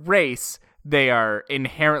as a race, they are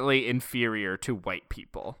inherently inferior to white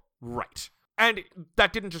people. Right. And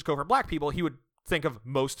that didn't just go for black people. He would think of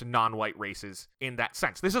most non-white races in that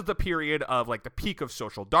sense. This is the period of like the peak of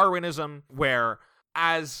social Darwinism, where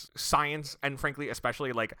as science and frankly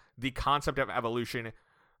especially like the concept of evolution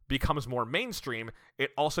becomes more mainstream,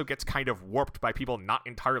 it also gets kind of warped by people not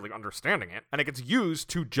entirely understanding it, and it gets used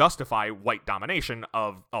to justify white domination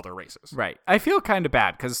of other races. Right. I feel kind of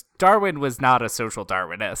bad because Darwin was not a social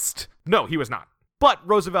Darwinist. No, he was not. But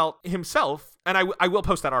Roosevelt himself, and I will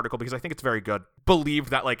post that article because I think it's very good,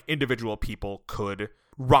 believed that like individual people could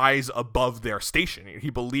rise above their station.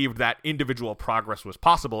 He believed that individual progress was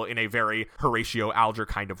possible in a very Horatio Alger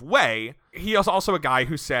kind of way. He was also a guy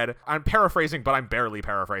who said, I'm paraphrasing, but I'm barely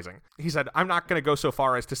paraphrasing. He said, I'm not going to go so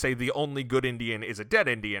far as to say the only good Indian is a dead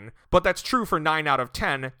Indian, but that's true for 9 out of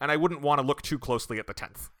 10, and I wouldn't want to look too closely at the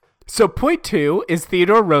 10th. So point 2 is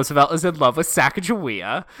Theodore Roosevelt is in love with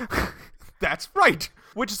Sacagawea. That's right.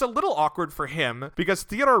 Which is a little awkward for him because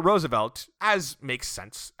Theodore Roosevelt, as makes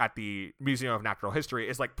sense at the Museum of Natural History,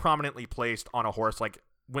 is like prominently placed on a horse. Like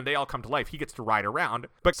when they all come to life, he gets to ride around.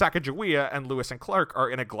 But Sacagawea and Lewis and Clark are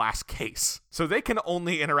in a glass case, so they can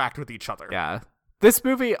only interact with each other. Yeah. This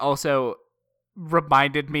movie also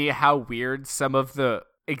reminded me how weird some of the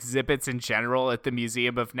exhibits in general at the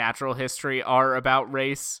Museum of Natural History are about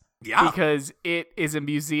race. Yeah. Because it is a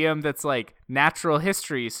museum that's like natural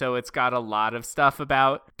history, so it's got a lot of stuff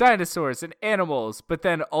about dinosaurs and animals, but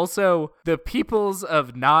then also the peoples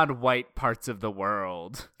of non-white parts of the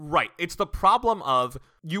world. Right. It's the problem of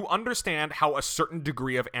you understand how a certain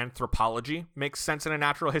degree of anthropology makes sense in a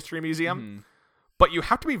natural history museum, but you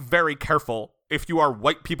have to be very careful if you are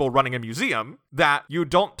white people running a museum that you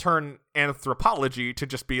don't turn anthropology to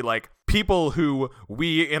just be like people who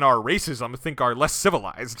we in our racism think are less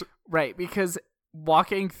civilized. Right, because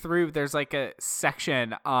walking through, there's like a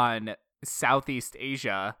section on Southeast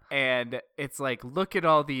Asia, and it's like, look at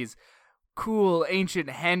all these cool ancient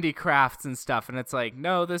handicrafts and stuff, and it's like,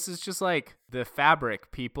 no, this is just like the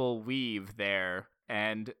fabric people weave there,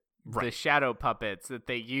 and the shadow puppets that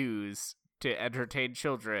they use to entertain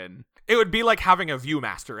children. It would be like having a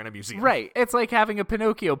Viewmaster in a museum. Right. It's like having a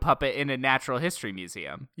Pinocchio puppet in a natural history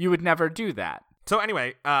museum. You would never do that. So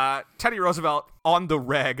anyway, Teddy Roosevelt on the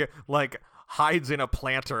reg, like, hides in a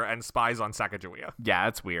planter and spies on Sacagawea. Yeah,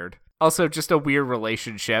 it's weird. Also, just a weird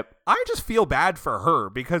relationship. I just feel bad for her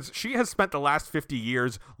because she has spent the last 50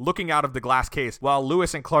 years looking out of the glass case while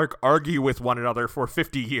Lewis and Clark argue with one another for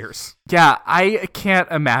 50 years. Yeah, I can't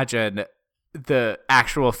imagine the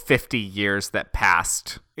actual 50 years that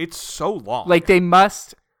passed. It's so long. Like, they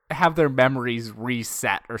must have their memories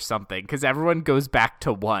reset or something, because everyone goes back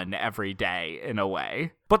to one every day in a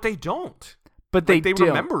way. But they don't. But they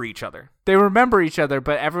remember each other. They remember each other,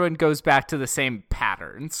 but everyone goes back to the same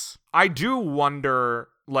patterns. I do wonder,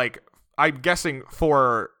 like, I'm guessing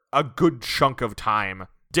for a good chunk of time,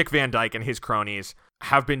 Dick Van Dyke and his cronies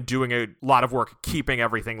have been doing a lot of work keeping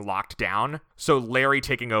everything locked down. So Larry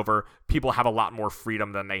taking over, people have a lot more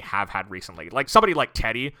freedom than they have had recently. Like somebody like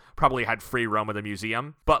Teddy probably had free roam of the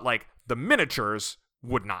museum, but like the miniatures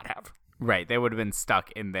would not have. Right. They would have been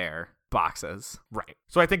stuck in their boxes. Right.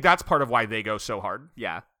 So I think that's part of why they go so hard.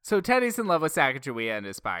 Yeah. So Teddy's in love with Sacagawea and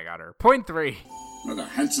is spying on her. Point 3. Rather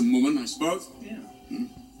handsome woman, I suppose. Yeah. I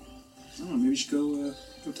don't know, maybe we should go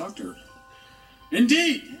talk to her.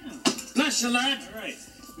 Indeed! Yeah. Bless you, lad. All right.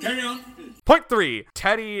 Carry on. Point 3.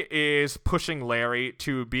 Teddy is pushing Larry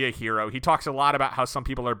to be a hero. He talks a lot about how some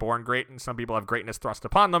people are born great and some people have greatness thrust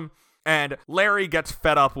upon them. And Larry gets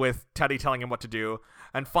fed up with Teddy telling him what to do.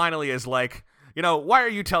 And finally is like, you know, why are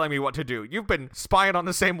you telling me what to do? You've been spying on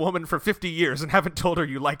the same woman for 50 years and haven't told her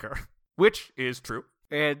you like her. Which is true.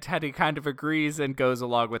 And Teddy kind of agrees and goes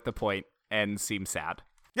along with the point and seems sad.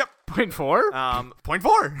 Yep. Point 4? Point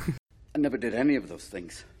 4. I never did any of those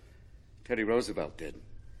things. Teddy Roosevelt did.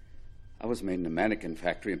 I was made in a mannequin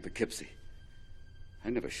factory in Poughkeepsie. I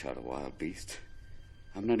never shot a wild beast.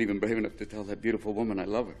 I'm not even brave enough to tell that beautiful woman I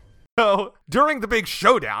love her. So, during the big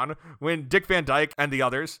showdown, when Dick Van Dyke and the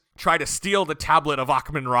others try to steal the tablet of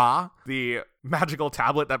Akhman Ra, the magical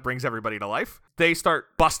tablet that brings everybody to life, they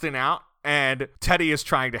start busting out, and Teddy is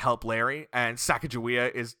trying to help Larry, and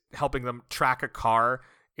Sacagawea is helping them track a car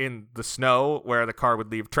in the snow where the car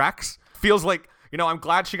would leave tracks. Feels like, you know, I'm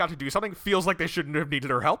glad she got to do something. Feels like they shouldn't have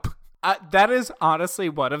needed her help. That is honestly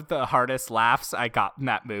one of the hardest laughs I got in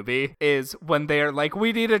that movie, is when they're like,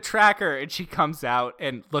 we need a tracker, and she comes out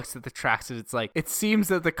and looks at the tracks, and it's like, it seems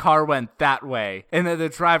that the car went that way, and then the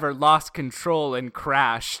driver lost control and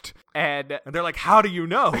crashed, and they're like, how do you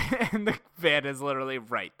know? And the van is literally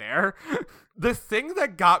right there. The thing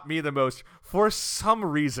that got me the most, for some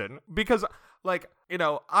reason, because, like, you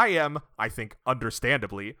know, I am, I think,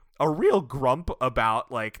 understandably, a real grump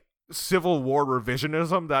about, like, Civil War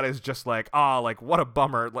revisionism that is just like, like, what a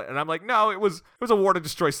bummer. And I'm like, no, it was a war to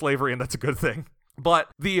destroy slavery, and that's a good thing. But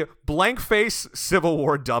the blank face Civil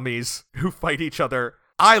War dummies who fight each other,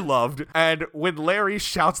 I loved. And when Larry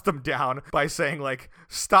shouts them down by saying, like,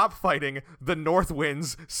 stop fighting, the North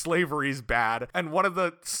wins, slavery's bad, and one of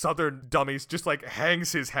the Southern dummies just, like,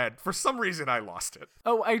 hangs his head, for some reason I lost it.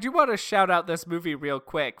 Oh, I do want to shout out this movie real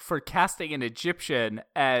quick for casting an Egyptian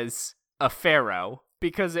as a pharaoh,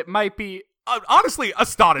 because it might be honestly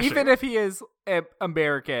astonishing. Even if he is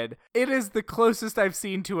American, it is the closest I've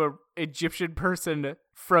seen to an Egyptian person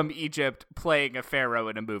from Egypt playing a pharaoh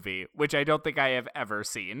in a movie, which I don't think I have ever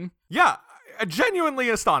seen. Yeah, genuinely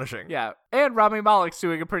astonishing. Yeah, and Rami Malek's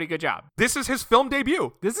doing a pretty good job. This is his film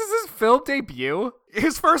debut. This is his film debut?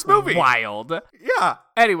 His first movie. Wild. Yeah.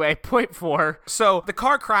 Anyway, point 4. So the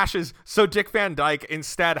car crashes, so Dick Van Dyke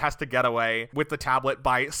instead has to get away with the tablet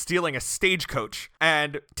by stealing a stagecoach.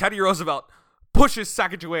 And Teddy Roosevelt pushes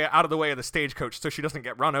Sacagawea out of the way of the stagecoach so she doesn't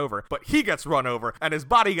get run over. But he gets run over, and his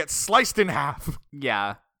body gets sliced in half.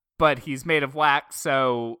 Yeah, but he's made of wax,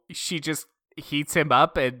 so she just heats him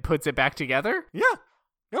up and puts it back together? Yeah.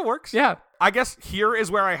 It works. Yeah. I guess here is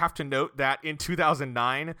where I have to note that in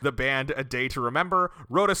 2009, the band A Day to Remember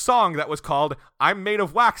wrote a song that was called I'm Made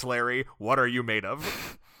of Wax, Larry. What are you made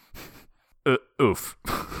of? Oof.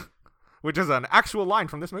 Which is an actual line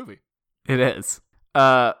from this movie. It is.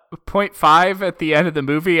 Point 5 at the end of the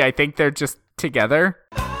movie, I think they're just together.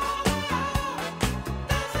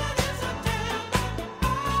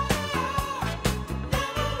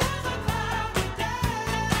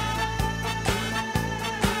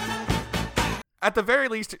 At the very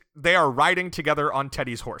least, they are riding together on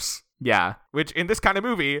Teddy's horse. Yeah. Which, in this kind of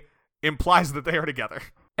movie, implies that they are together.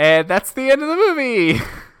 And that's the end of the movie!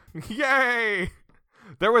 Yay!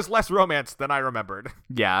 There was less romance than I remembered.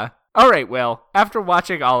 Yeah. Alright, Will, after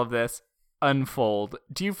watching all of this unfold,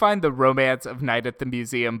 do you find the romance of Night at the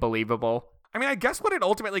Museum believable? I mean, I guess what it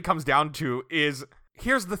ultimately comes down to is,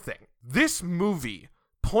 here's the thing. This movie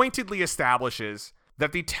pointedly establishes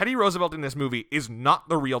that the Teddy Roosevelt in this movie is not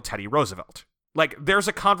the real Teddy Roosevelt. Like, there's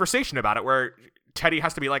a conversation about it where Teddy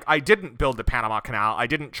has to be like, I didn't build the Panama Canal, I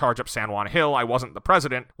didn't charge up San Juan Hill, I wasn't the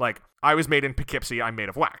president, like, I was made in Poughkeepsie, I'm made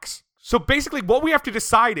of wax. So basically what we have to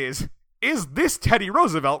decide is this Teddy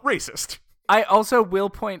Roosevelt racist? I also will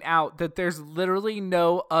point out that there's literally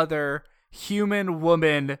no other human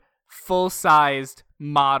woman full-sized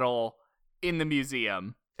model in the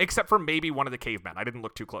museum. Except for maybe one of the cavemen. I didn't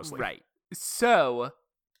look too closely. Right. So,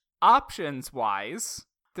 options-wise,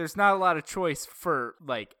 there's not a lot of choice for,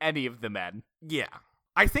 like, any of the men. Yeah.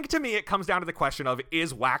 I think to me it comes down to the question of,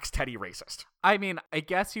 is Wax Teddy racist? I mean, I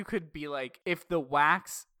guess you could be like, if the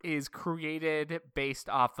wax is created based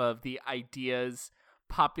off of the ideas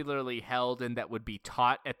popularly held and that would be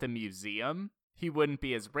taught at the museum, he wouldn't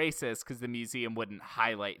be as racist because the museum wouldn't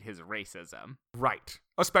highlight his racism. Right.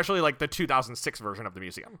 Especially like the 2006 version of the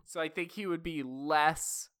museum. So I think he would be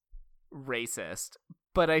less racist.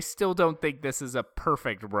 but I still don't think this is a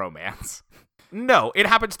perfect romance. No, it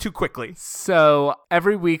happens too quickly. So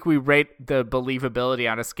every week we rate the believability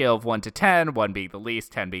on a scale of 1 to 10, 1 being the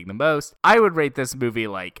least, 10 being the most. I would rate this movie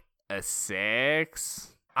like a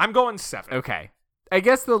 6. I'm going 7. Okay. I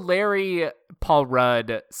guess the Larry Paul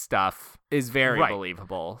Rudd stuff is very Right.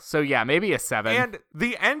 believable. So yeah, maybe a 7. And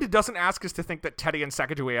the end doesn't ask us to think that Teddy and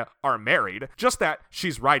Sacagawea are married, just that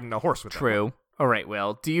she's riding a horse with them. True. All right,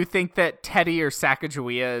 Will. Do you think that Teddy or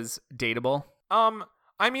Sacagawea is dateable?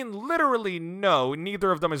 I mean, literally, no.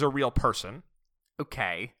 Neither of them is a real person.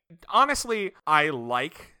 Okay. Honestly, I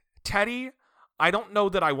like Teddy. I don't know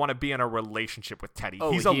that I want to be in a relationship with Teddy.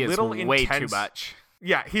 Oh, he's a he little is way intense. too much.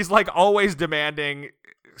 Yeah, he's like always demanding,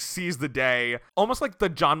 seize the day. Almost like the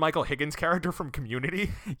John Michael Higgins character from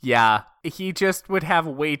Community. Yeah, he just would have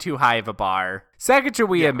way too high of a bar.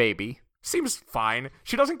 Sacagawea, maybe. Seems fine.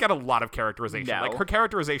 She doesn't get a lot of characterization. No. Like, her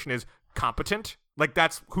characterization is competent. Like,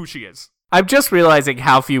 that's who she is. I'm just realizing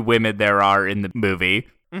how few women there are in the movie.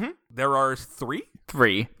 Mm-hmm. There are 3?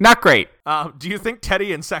 3. Not great. Do you think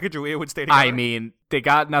Teddy and Sacagawea would stay together? I mean, they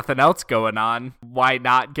got nothing else going on. Why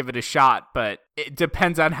not give it a shot? But it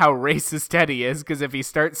depends on how racist Teddy is, because if he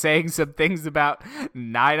starts saying some things about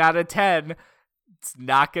 9 out of 10, it's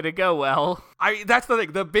not going to go well. That's the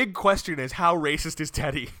thing. The big question is, how racist is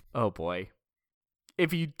Teddy? Oh, boy.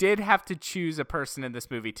 If you did have to choose a person in this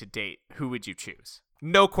movie to date, who would you choose?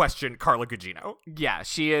 No question, Carla Gugino. Yeah,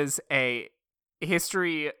 she is a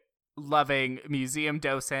history-loving museum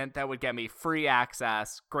docent that would get me free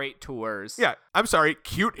access, great tours. Yeah, I'm sorry,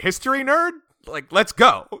 cute history nerd? Like, let's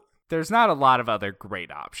go. There's not a lot of other great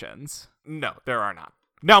options. No, there are not.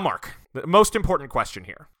 Now, Mark, the most important question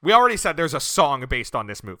here. We already said there's a song based on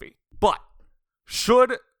this movie, but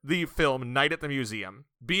should the film Night at the Museum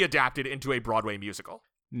be adapted into a Broadway musical?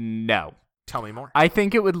 No. Tell me more. I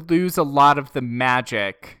think it would lose a lot of the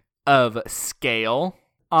magic of scale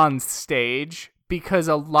on stage, because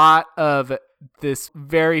a lot of this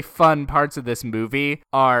very fun parts of this movie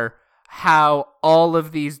are how all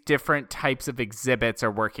of these different types of exhibits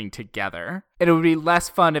are working together. And it would be less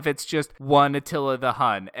fun if it's just one Attila the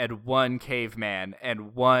Hun and one caveman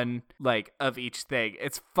and one, like, of each thing.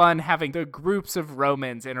 It's fun having the groups of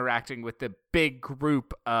Romans interacting with the big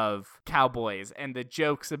group of cowboys, and the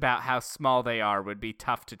jokes about how small they are would be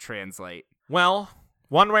tough to translate. Well,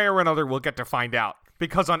 one way or another, we'll get to find out.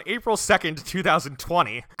 Because on April 2nd,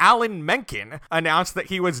 2020, Alan Menken announced that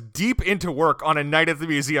he was deep into work on a Night at the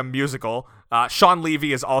Museum musical. Sean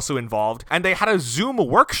Levy is also involved, and they had a Zoom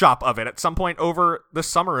workshop of it at some point over the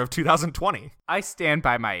summer of 2020. I stand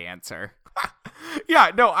by my answer. Yeah,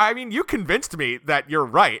 no, I mean, you convinced me that you're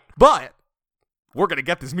right, but we're going to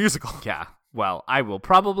get this musical. Yeah, well, I will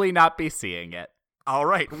probably not be seeing it. All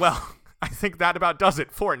right, well, I think that about does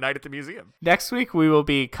it for Night at the Museum. Next week, we will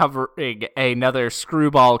be covering another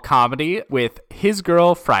screwball comedy with His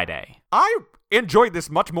Girl Friday. I enjoyed this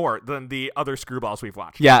much more than the other screwballs we've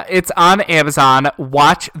watched. Yeah, it's on Amazon.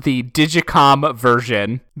 Watch the Digicom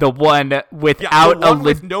version, the one without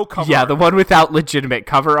with no cover Yeah, art. the one without legitimate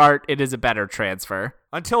cover art. It is a better transfer.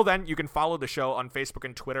 Until then, you can follow the show on Facebook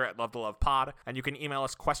and Twitter at LoveTheLovePod, and you can email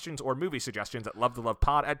us questions or movie suggestions at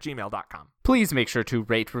lovethelovepod@gmail.com. Please make sure to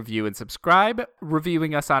rate, review, and subscribe.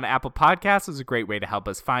 Reviewing us on Apple Podcasts is a great way to help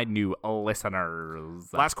us find new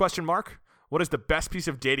listeners. Last question, Mark. What is the best piece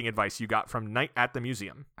of dating advice you got from Night at the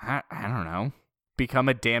Museum? I don't know. Become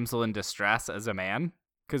a damsel in distress as a man?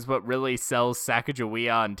 Because what really sells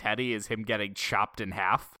Sacagawea and Teddy is him getting chopped in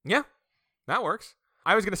half. Yeah, that works.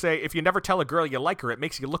 I was going to say, if you never tell a girl you like her, it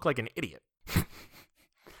makes you look like an idiot.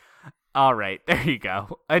 All right, there you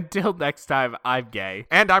go. Until next time, I'm gay.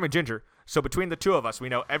 And I'm a ginger. So between the two of us, we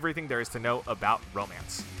know everything there is to know about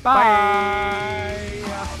romance. Bye.